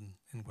sculptures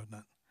and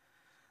whatnot.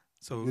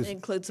 So It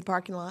includes the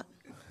parking lot.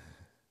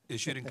 it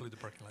should include the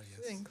parking lot,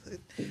 yes.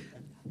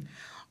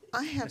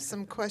 I have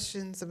some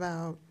questions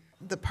about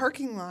the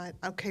parking lot,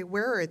 okay,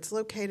 where it's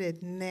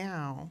located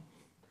now.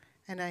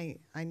 And I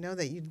know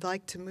that you'd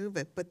like to move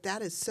it, but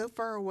that is so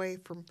far away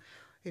from,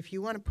 if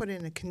you want to put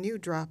in a canoe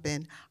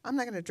drop-in, I'm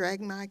not going to drag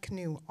my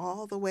canoe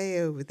all the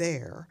way over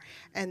there.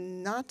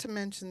 And not to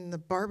mention the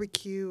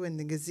barbecue and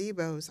the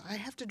gazebos, I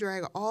have to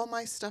drag all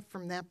my stuff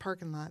from that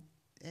parking lot.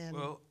 And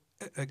Well,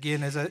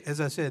 again, as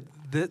I said,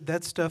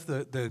 that stuff,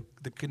 the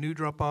canoe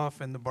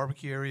drop-off and the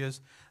barbecue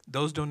areas,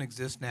 those don't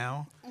exist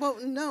now. well,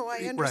 no, I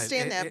Right,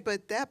 understand that,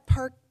 but that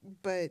park,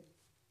 but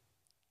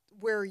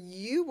where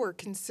you were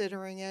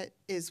considering it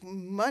is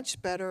much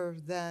better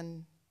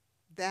than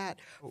that.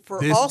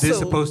 For This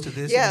also, opposed to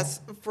this?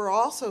 yes, for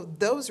also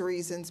those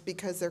reasons,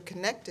 because they're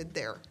connected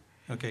there.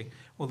 Okay.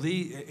 Well,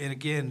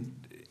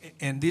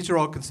 and these are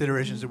all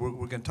considerations that we're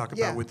going to talk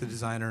Yeah. about with the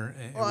designer.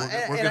 And Well, we're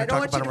and going I to don't talk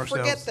want you about them to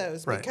forget ourselves.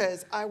 those, Right.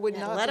 because I would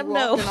Yeah, not let be 'em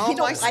know walking all you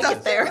don't my like stuff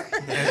it there.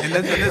 And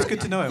that's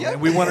good to know. Yeah.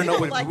 And we want to know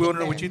Like we it want to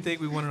know what there. you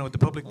think. We want to know what the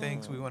public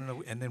thinks. We want to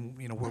know, and then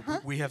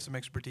we have some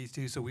expertise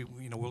too. So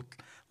we'll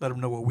let them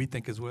know what we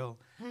think as well.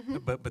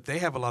 But they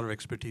have a lot of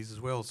expertise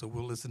as well. So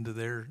we'll listen to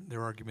their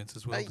arguments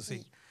as well to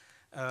see.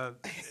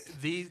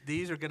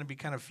 These are going to be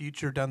kind of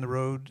future down the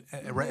road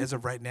as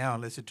of right now,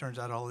 unless it turns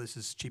out all this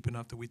is cheap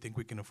enough that we think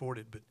we can afford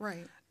it. But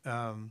Right.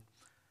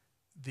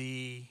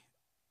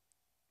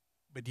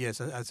 But yes,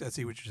 I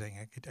see what you're saying.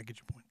 I get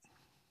your point.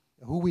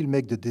 Who will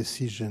make the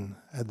decision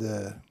at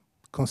the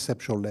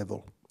conceptual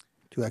level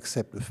to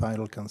accept the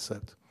final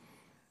concept?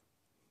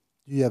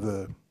 Do you have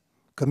a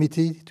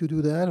committee to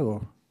do that,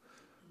 or?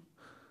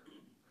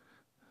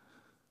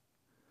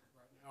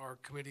 our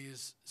committee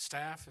is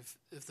staff.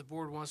 If the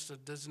board wants to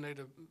designate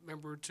a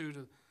member or two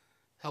to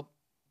help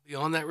be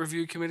on that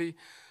review committee,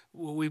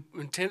 what we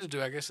intend to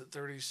do, I guess, at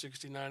 30,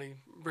 60, 90,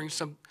 bring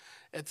some,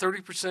 at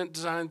 30%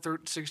 design,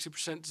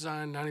 60%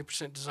 design,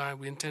 90% design,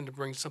 we intend to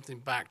bring something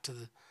back to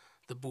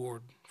the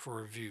board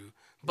for review.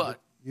 But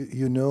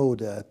You know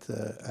that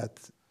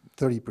at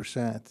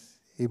 30%,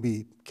 it'd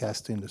be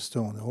cast in the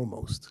stone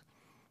almost.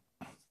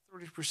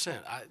 30%,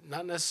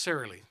 not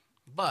necessarily.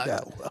 But Yeah,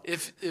 well.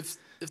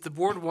 if the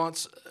board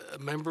wants a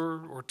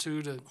member or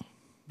two to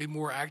be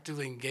more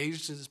actively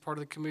engaged as part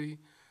of the committee,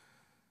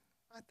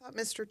 I thought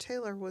Mr.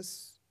 Taylor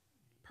was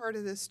part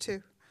of this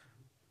too.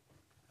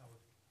 no,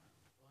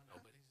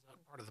 but he's not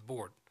part of the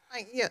board.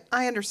 Yeah,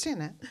 I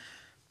understand that.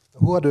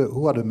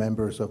 Who are the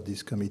members of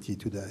this committee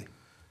today?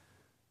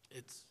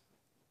 It's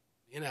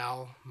me and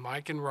Al,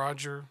 Mike and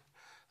Roger,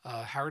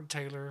 Howard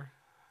Taylor,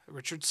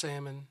 Richard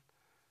Salmon.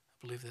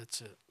 I believe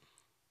that's it.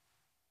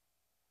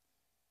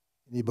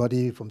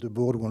 Anybody from the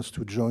board wants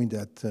to join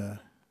that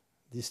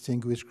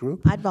distinguished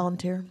group? I'd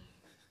volunteer.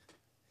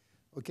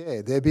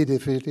 Okay, Debbie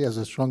definitely has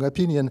a strong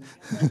opinion.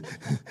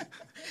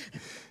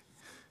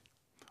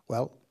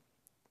 Well,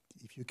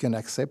 if you can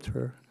accept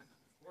her.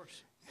 Of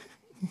course.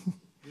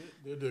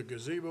 Did the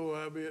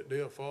gazebo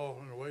deal fall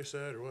on the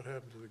wayside, or what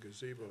happened to the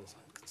gazebo? It's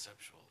not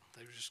conceptual.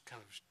 They were just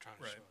kind of trying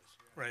to show us.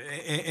 Right,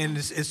 and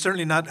it's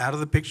certainly not out of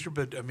the picture,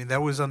 but I mean,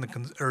 that was on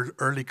the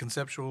early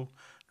conceptual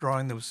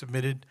drawing that was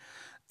submitted.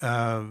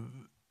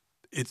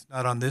 It's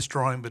not on this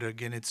drawing, but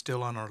again, it's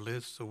still on our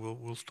list, so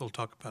we'll still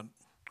talk about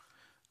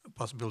a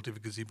possibility of a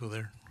gazebo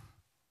there.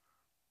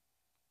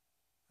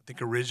 I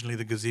think originally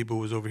the gazebo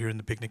was over here in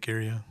the picnic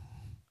area.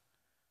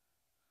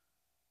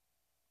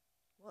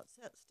 Well,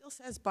 it still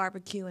says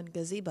barbecue and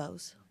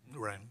gazebos,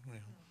 Right,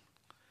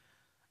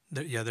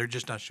 yeah. They're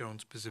just not shown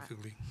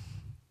specifically.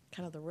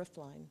 kind of the roof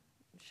line.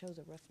 It shows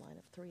a roof line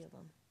of 3 of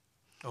them.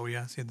 Oh,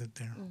 yeah, I see that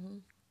there. Mm-hmm.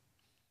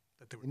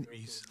 That there were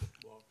trees.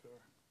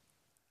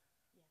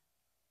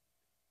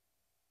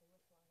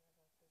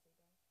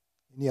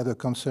 Any other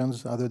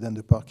concerns other than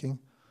the parking?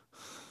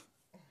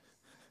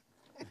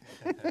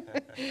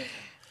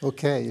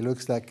 Okay, it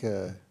looks like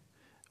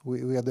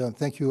we are done.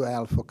 Thank you,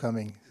 Al, for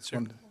coming. It's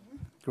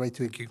great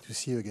to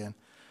see you again.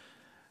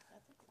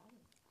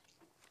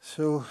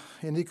 So,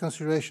 any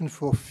consideration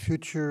for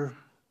future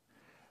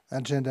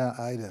agenda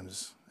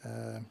items?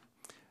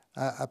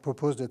 I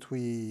propose that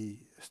we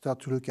start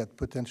to look at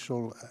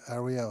potential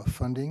area of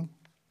funding,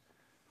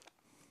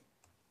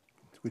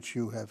 which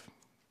you have.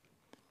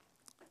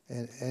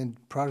 And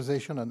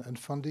prioritization and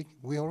funding,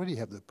 we already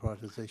have the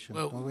prioritization,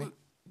 don't we?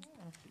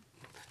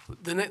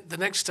 The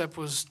next step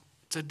was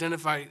to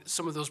identify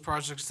some of those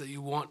projects that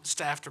you want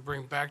staff to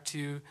bring back to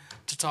you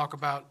to talk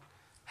about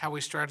how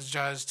we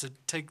strategize to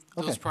take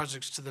those Okay.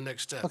 projects to the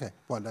next step. Okay,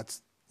 well,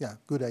 that's, yeah,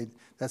 good.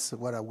 That's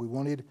what we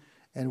wanted.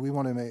 And we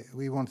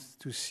want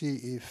to see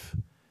if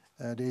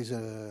there's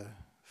a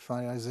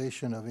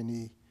finalization of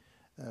any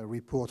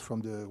report from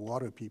the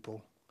water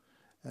people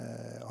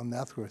on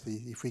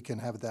Nathworthy, if we can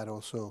have that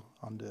also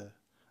on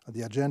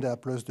the agenda,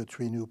 plus the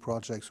 3 new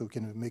projects, so we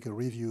can make a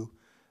review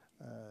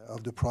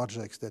of the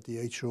projects that the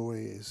HOA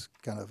is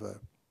kind of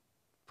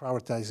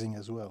prioritizing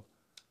as well.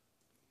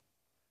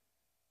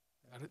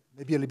 Got it?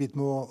 Maybe a little bit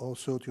more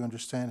also to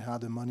understand how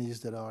the monies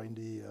that are in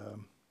the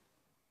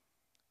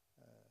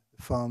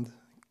fund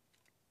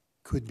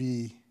could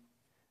be,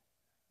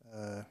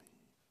 I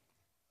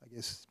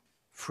guess,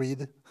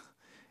 freed.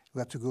 We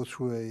have to go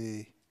through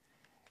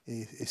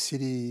a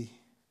city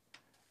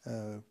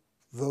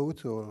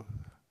vote, or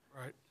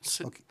Right.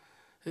 So okay.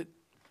 it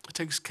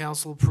takes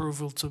council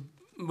approval to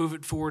move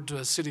it forward to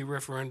a city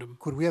referendum.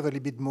 Could we have a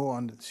little bit more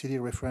on the city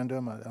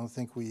referendum? I don't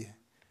think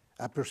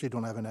I personally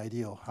don't have an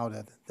idea of how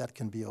that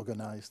can be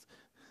organized.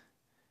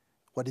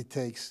 What it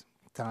takes,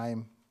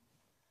 time.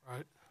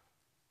 Right.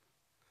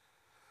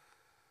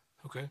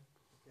 Okay.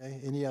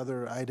 Okay. Any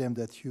other item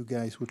that you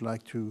guys would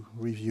like to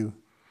review?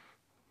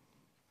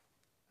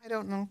 I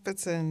don't know if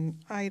it's an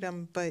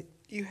item, but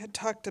you had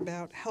talked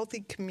about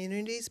Healthy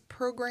Communities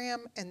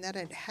Program and that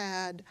it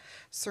had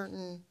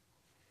certain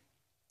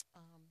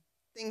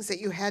things that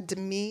you had to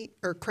meet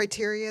or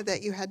criteria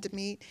that you had to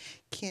meet.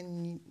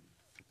 Can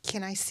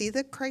I see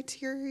the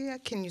criteria?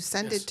 Can you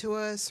send Yes. it to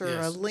us or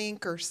a Yes.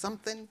 link or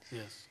something?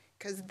 Yes.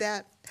 Because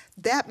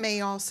that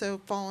may also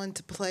fall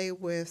into play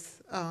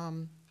with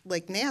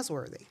Lake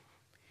Nasworthy.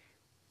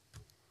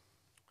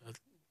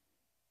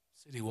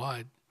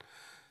 Citywide.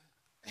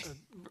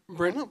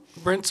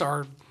 Brent's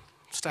our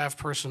staff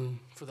person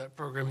for that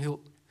program.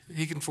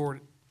 He can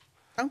forward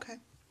it. Okay.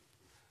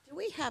 Do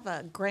we have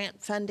a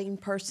grant funding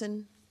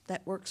person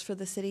that works for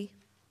the city?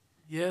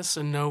 Yes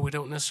and no. We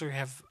don't necessarily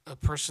have a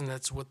person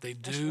that's what they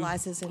do.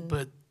 Specializes in-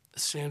 But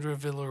Sandra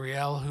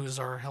Villarreal, who is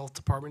our health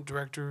department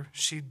director,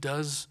 she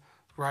does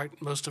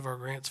write most of our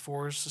grants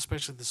for us,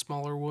 especially the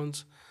smaller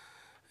ones,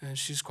 and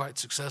she's quite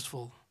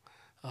successful.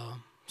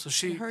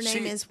 Her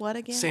name is what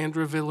again?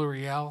 Sandra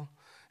Villarreal,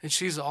 and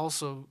she's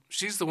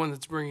the one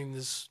that's bringing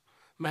this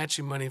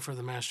matching money for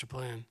the master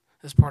plan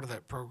as part of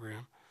that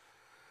program.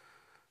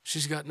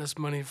 She's gotten us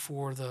money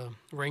for the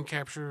rain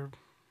capture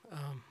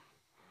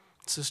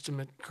system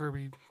at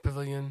Kirby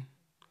Pavilion.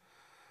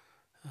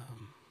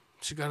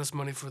 She got us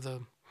money for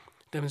the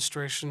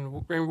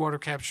demonstration, rainwater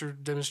capture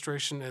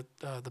demonstration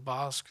at the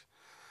Bosque.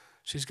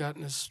 She's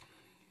gotten us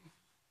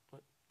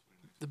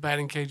the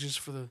batting cages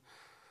for the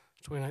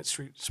 29th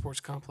Street Sports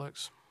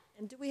Complex.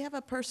 And do we have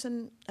a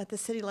person at the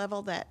city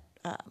level that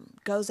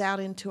goes out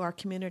into our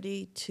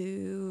community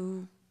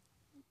to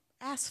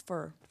ask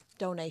for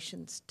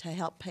donations to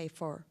help pay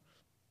for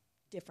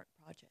different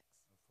projects?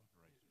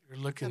 You're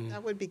looking.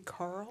 That would be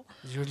Carl.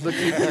 You're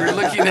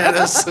looking at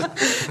us.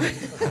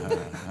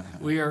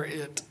 We are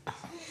it.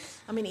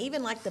 I mean,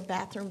 even like the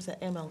bathrooms at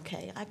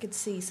MLK, I could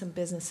see some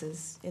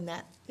businesses in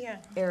that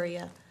Yeah.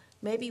 area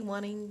maybe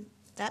wanting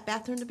that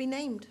bathroom to be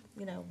named,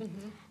 you know.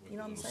 You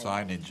know what I'm saying?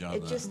 Signage on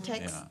It the- just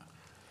takes, yeah.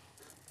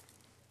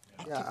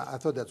 Yeah, I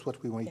thought that's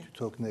what we wanted to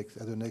talk next,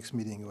 at the next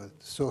meeting, with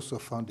source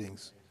of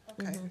fundings,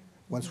 Okay.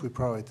 once we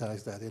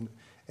prioritize that. And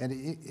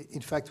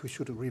in fact, we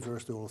should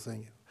reverse the whole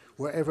thing.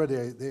 Wherever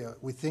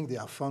we think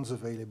there are funds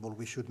available,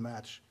 we should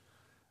match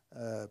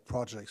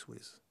projects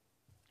with.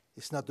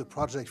 It's not the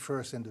project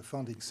first and the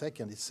funding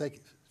second, it's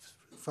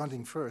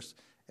funding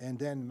first, and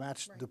then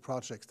match the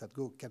projects that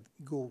can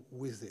go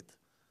with it.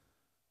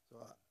 So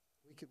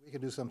we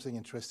can do something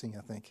interesting,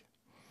 I think.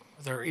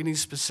 Are there any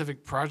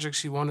specific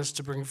projects you want us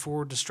to bring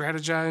forward to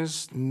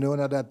strategize? No,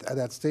 not at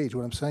that stage.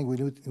 What I'm saying,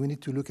 we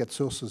need to look at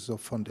sources of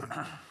funding.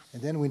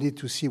 And then we need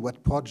to see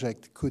what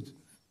project could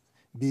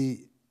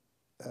be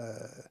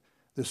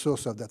the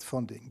source of that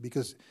funding.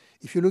 Because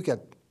if you look at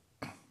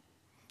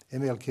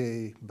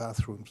MLK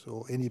bathrooms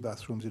or any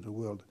bathrooms in the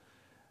world,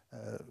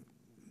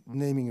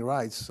 naming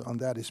rights on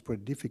that is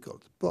pretty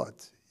difficult.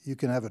 But you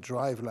can have a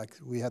drive like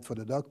we had for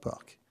the dog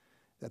park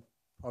that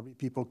probably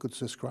people could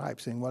subscribe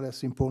saying, well,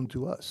 that's important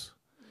to us.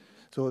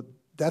 So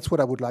that's what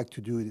I would like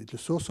to do, the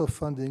source of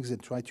fundings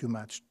and try to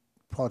match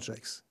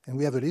projects. And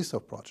we have a list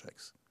of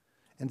projects.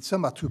 And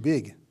some are too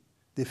big,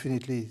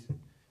 definitely,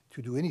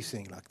 to do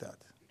anything like that.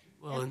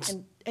 Well,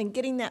 and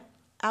getting that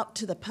out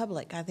to the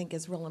public, I think,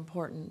 is real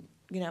important,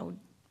 you know,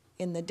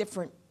 in the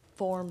different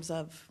forms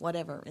of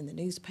whatever, in the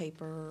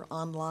newspaper,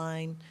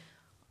 online.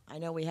 I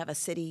know we have a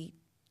city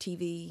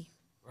TV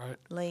right.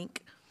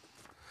 link,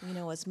 you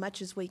know, as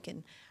much as we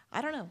can.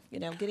 I don't know, you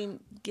know,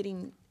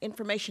 getting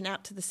information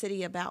out to the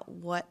city about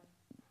what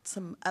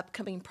some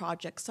upcoming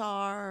projects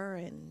are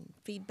and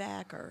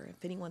feedback, or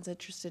if anyone's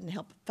interested in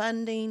help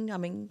funding. I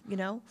mean, you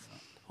know,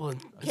 Well,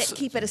 can't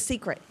keep it a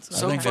secret. So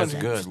Some I think that's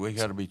funding. good. We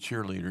got to be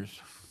cheerleaders.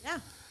 Yeah.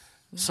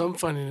 some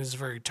funding is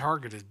very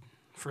targeted.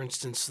 For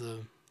instance, the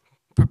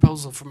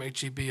proposal from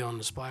HEB on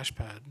the splash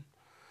pad.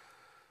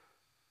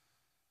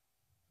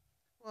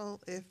 Well,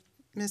 if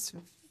Miss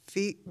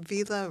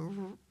Vila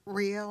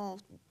Real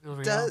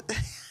Villarreal. does,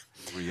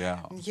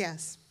 Real.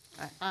 yes,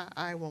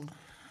 I will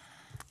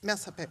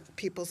mess up at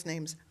people's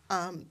names.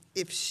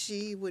 If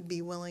she would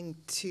be willing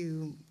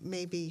to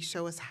maybe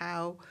show us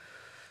how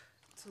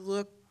to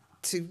look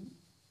to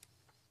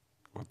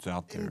What's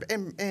out there?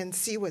 and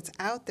see what's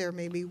out there,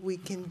 maybe we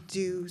can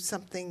do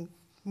something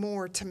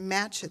more to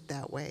match it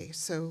that way.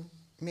 So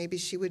maybe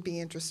she would be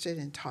interested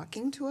in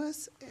talking to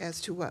us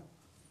as to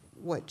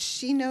what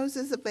she knows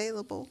is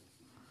available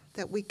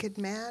that we could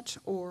match,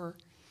 or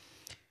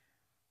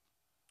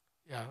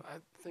Yeah, I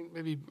think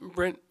maybe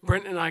Brent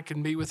and I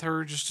can meet with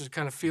her just to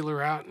kind of feel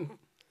her out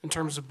in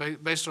terms of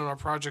based on our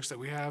projects that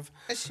we have.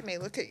 she may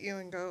look at you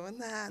and go, and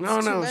that's No,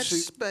 too no, much,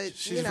 she, but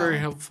she's you know. very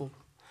helpful.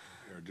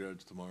 Our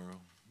judge tomorrow.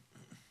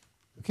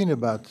 Talking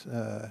about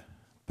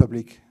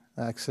public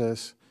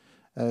access,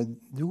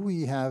 do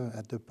we have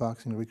at the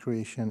Parks and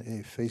Recreation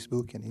a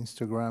Facebook and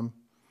Instagram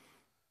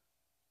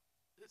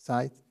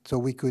site?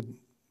 So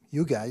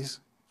you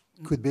guys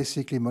could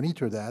basically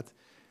monitor that,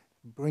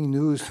 bring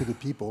news to the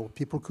people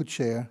could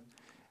share,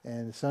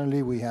 and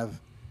suddenly we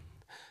have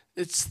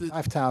It's the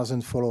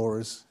 5,000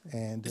 followers,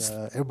 and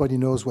everybody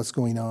knows what's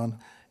going on.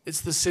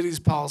 it's the city's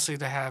policy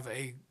to have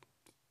a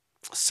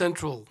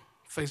central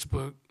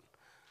Facebook.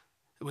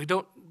 We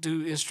don't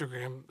do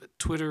Instagram, but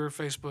Twitter,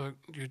 Facebook,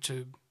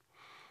 YouTube,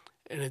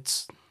 and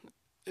it's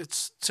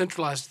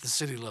centralized at the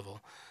city level.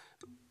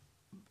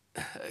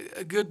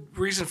 A good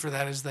reason for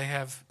that is they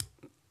have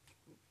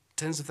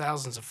tens of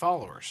thousands of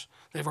followers.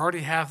 They've already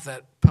have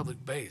that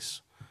public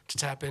base to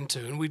tap into,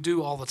 and we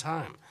do all the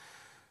time.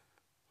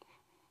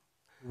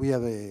 We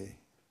have a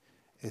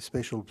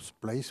special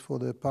place for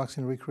the Parks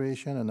and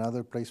Recreation,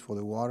 another place for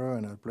the water,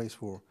 another place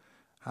for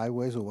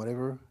highways or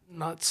whatever.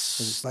 Not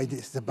s- By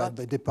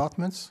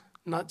departments?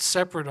 not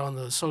separate on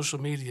the social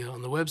media.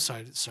 On the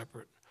website, it's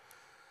separate.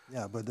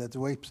 Yeah, but that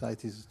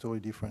website is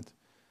totally different.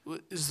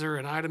 Is there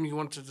an item you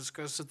want to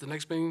discuss at the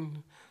next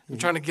meeting? I'm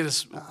trying to get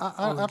us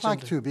on the I'd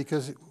like agenda. to,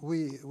 because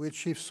we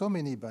achieve so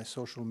many by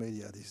social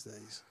media these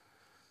days,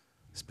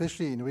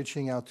 especially in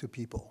reaching out to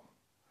people,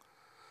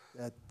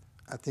 that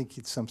I think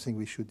it's something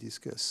we should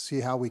discuss. See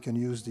how we can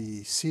use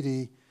the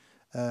city,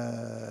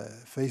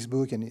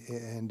 Facebook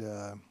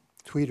and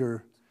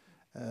Twitter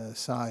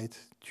site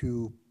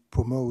to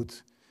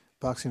promote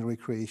Parks and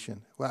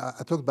Recreation. Well,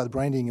 I talked about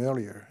branding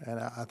earlier, and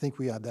I think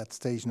we are at that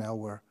stage now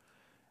where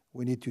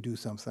we need to do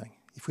something.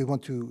 If we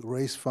want to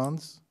raise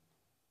funds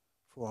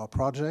for our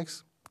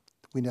projects,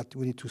 we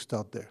need to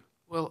start there.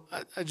 Well,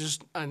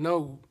 I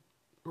know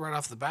right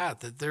off the bat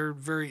that they're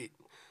very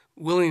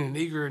willing and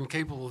eager and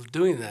capable of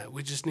doing that.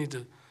 We just need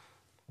to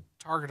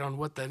target on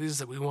what that is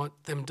that we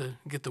want them to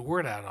get the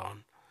word out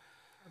on.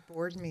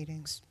 Board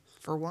meetings,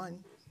 for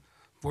one.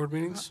 Board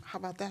meetings? How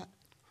about that?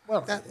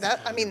 Well,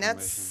 I mean,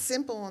 that's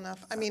simple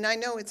enough. I mean, I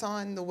know it's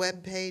on the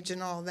web page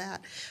and all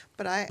that,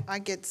 but I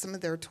get some of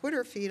their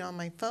Twitter feed on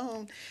my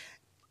phone,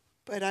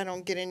 but I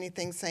don't get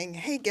anything saying,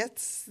 hey,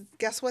 guess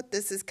what,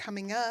 this is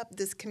coming up,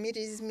 this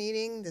committee's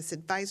meeting, this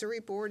advisory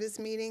board is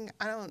meeting.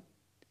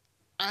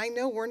 I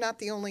know we're not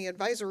the only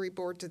advisory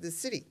board to the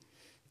city.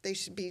 They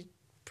should be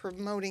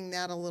promoting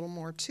that a little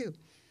more too,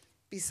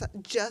 besides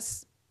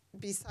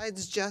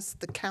just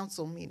the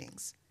council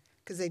meetings,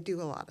 because they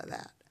do a lot of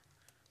that.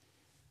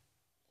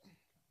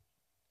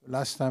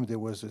 Last time there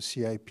was a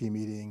CIP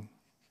meeting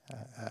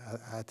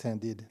I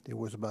attended, there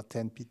were about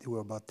 10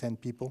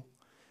 people,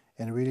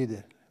 and really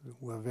they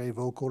were very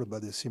vocal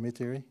about the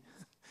cemetery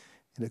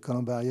and the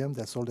columbarium.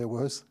 That's all there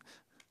was.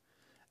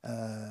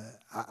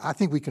 I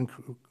think we can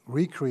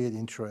recreate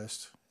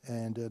interest,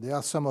 and there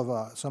are some of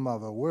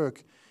our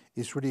work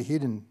is really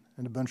hidden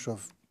in a bunch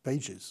of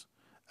pages.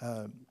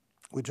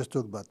 We just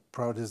talked about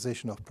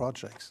prioritization of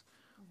projects.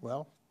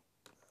 Well,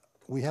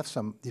 we have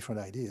some different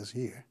ideas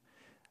here.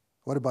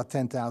 What about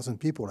 10,000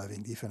 people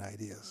having different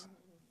ideas?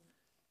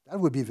 That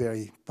would be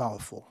very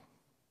powerful.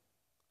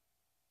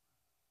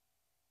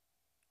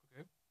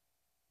 Okay.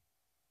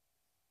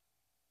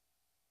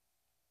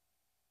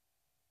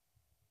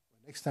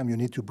 Next time you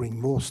need to bring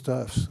more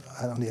stuff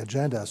on the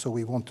agenda so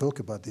we won't talk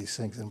about these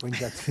things and bring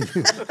that to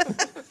you.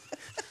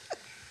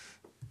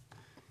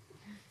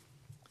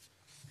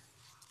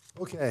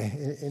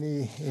 Okay,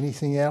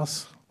 anything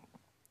else?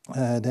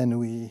 Then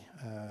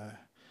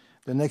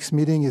the next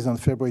meeting is on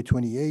February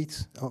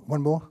 28th. Oh,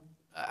 one more?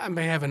 I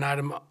may have an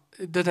item,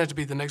 it doesn't have to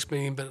be the next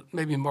meeting, but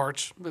maybe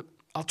March, but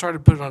I'll try to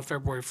put it on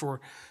February for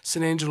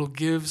St. Angelo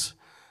Gives.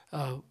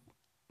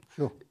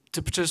 Sure.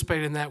 To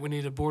participate in that, we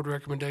need a board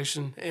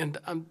recommendation, and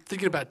I'm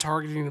thinking about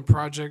targeting a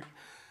project.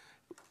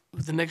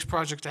 The next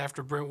project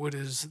after Brentwood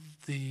is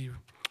the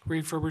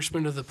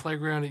refurbishment of the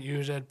playground at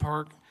Unidad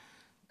Park.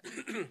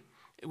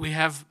 We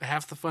have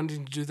half the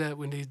funding to do that.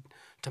 We need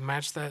to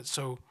match that,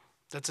 so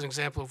that's an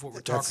example of what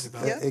we're talking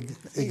about. Yeah.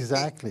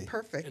 Exactly.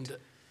 Perfect.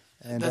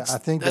 And That's, I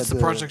think that's that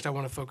the project I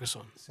want to focus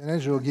on. St.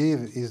 Angelo Give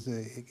is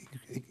a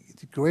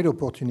great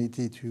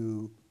opportunity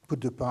to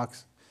put the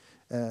parks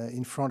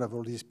in front of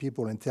all these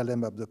people and tell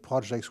them of the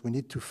projects we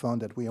need to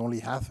fund, that we only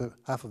half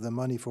of the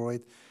money for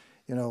it.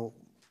 You know,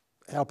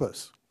 help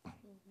us.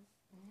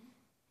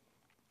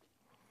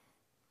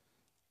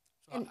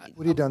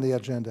 Put it on the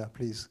agenda,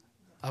 please.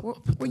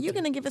 Were you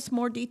going to give us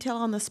more detail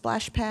on the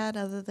splash pad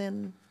other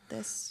than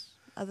this?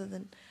 Other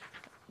than,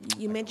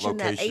 you mentioned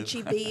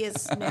Location. that HEB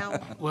is now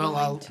Well,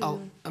 going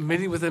to. I'm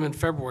meeting with them in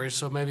February,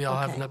 so maybe I'll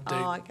have an Okay.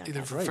 Oh, I update got either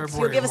that. for Great. February So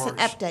you'll give or us an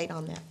March. update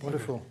on that.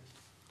 Wonderful.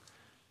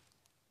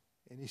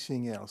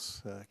 Anything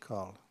else,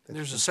 Carl? that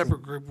There's you a think-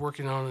 separate group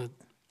working on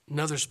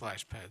another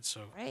splash pad,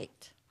 so.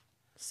 Great.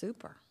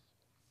 Super.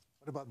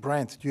 What about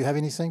Brent? Do you have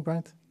anything,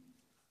 Brent?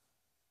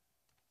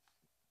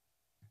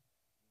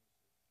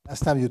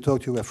 Last time you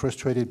talked, you were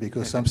frustrated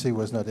because something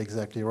was not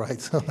exactly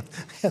right, so I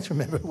can't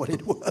remember what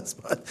it was,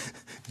 but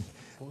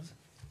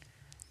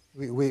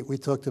we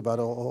talked about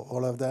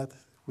all of that.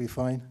 We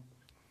fine.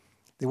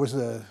 There was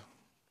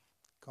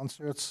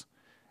concerts,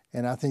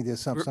 and I think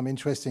there's some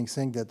interesting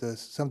thing that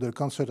some of the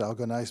concerts are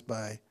organized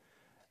by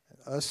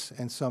us,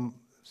 and some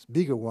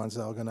bigger ones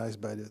are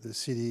organized by the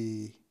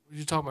city. Were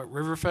you talking about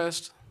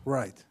Riverfest?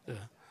 Right. Yeah.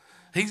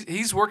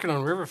 He's working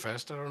on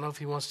Riverfest. I don't know if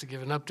he wants to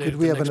give an update. Could at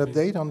we the have an next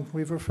meeting. update on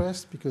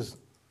Riverfest? Because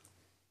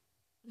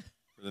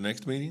For the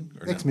next meeting?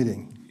 Or next now?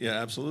 meeting, Yeah,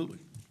 absolutely.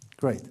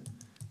 great.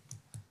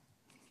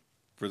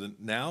 For the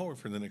now or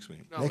for the next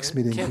meeting? No, Next it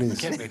meeting, can't-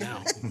 please. Can't be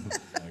now.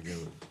 I go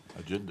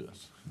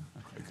agendas.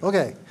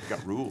 Okay.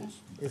 Got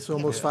rules. It's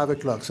almost 5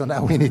 o'clock, so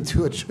now we need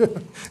to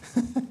adjourn.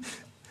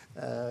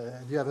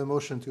 Do you have a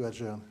motion to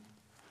adjourn?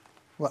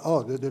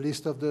 Well, the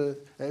list of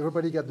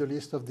everybody got the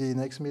list of the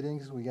next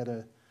meetings? We got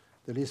the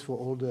list for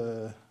all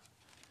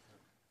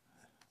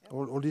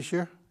this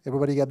year?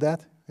 Everybody got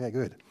that? Yeah,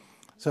 good.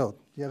 So, do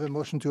you have a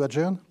motion to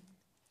adjourn?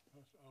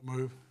 I'll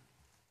move.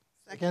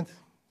 Second?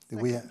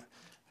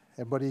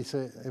 Everybody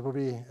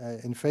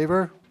in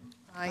favor?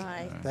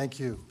 Aye. Thank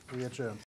you. We adjourn.